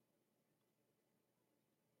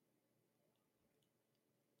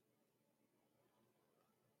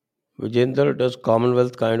 Vijender, does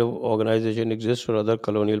Commonwealth kind of organization exist for other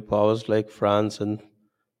colonial powers like France and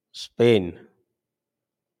Spain?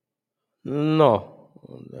 No,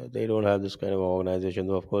 they don't have this kind of organization.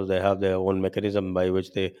 Though, of course, they have their own mechanism by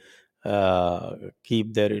which they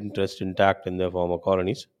keep their interest intact in their former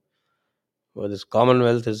colonies. But this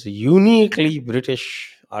Commonwealth is a uniquely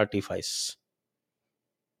British artifice.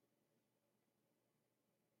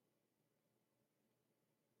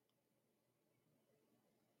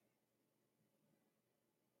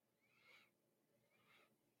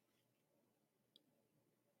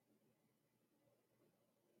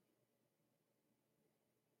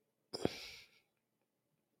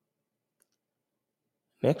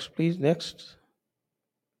 Next, please, next.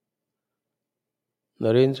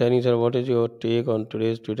 Naren Saini sir, what is your take on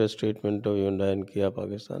today's Twitter statement of Hyundai and Kia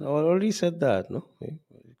Pakistan? I already said that, no?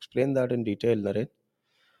 Explain that in detail, Naren.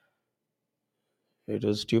 It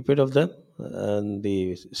was stupid of them, and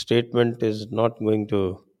the statement is not going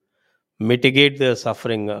to mitigate their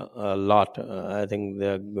suffering a lot. I think they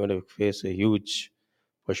are going to face a huge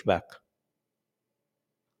pushback.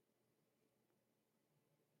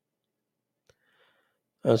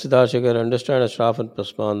 Siddharth Shekhar, understand Ashraf and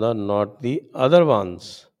Pasmanda, not the other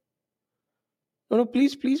ones. No, no,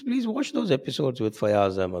 please, please, please watch those episodes with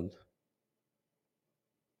Fayaz Ahmad.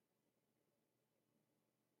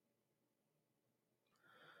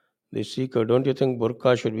 The seeker, don't you think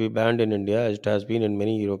burqa should be banned in India as it has been in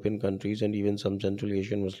many European countries and even some Central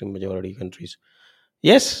Asian Muslim majority countries?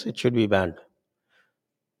 Yes, it should be banned.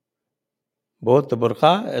 Both the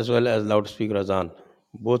burqa as well as loudspeaker azan,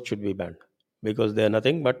 both should be banned because they are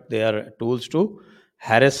nothing but they are tools to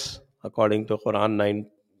harass according to Quran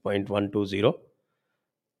 9.120,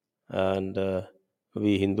 and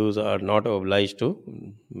we Hindus are not obliged to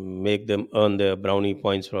make them earn their brownie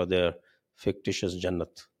points for their fictitious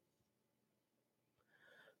Jannat.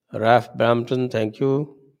 Raf Brampton, thank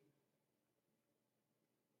you.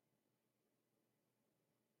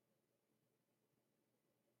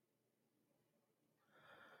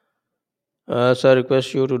 So I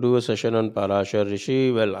request you to do a session on Parasha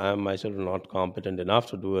Rishi. Well, I am myself not competent enough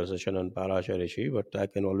to do a session on Parasha Rishi, but I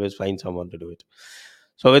can always find someone to do it.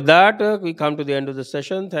 So with that, we come to the end of the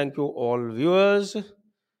session. Thank you all viewers.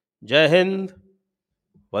 Jai Hind.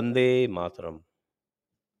 Vande Mataram.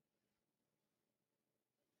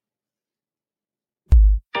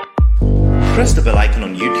 Press the bell icon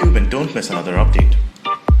on YouTube and don't miss another update.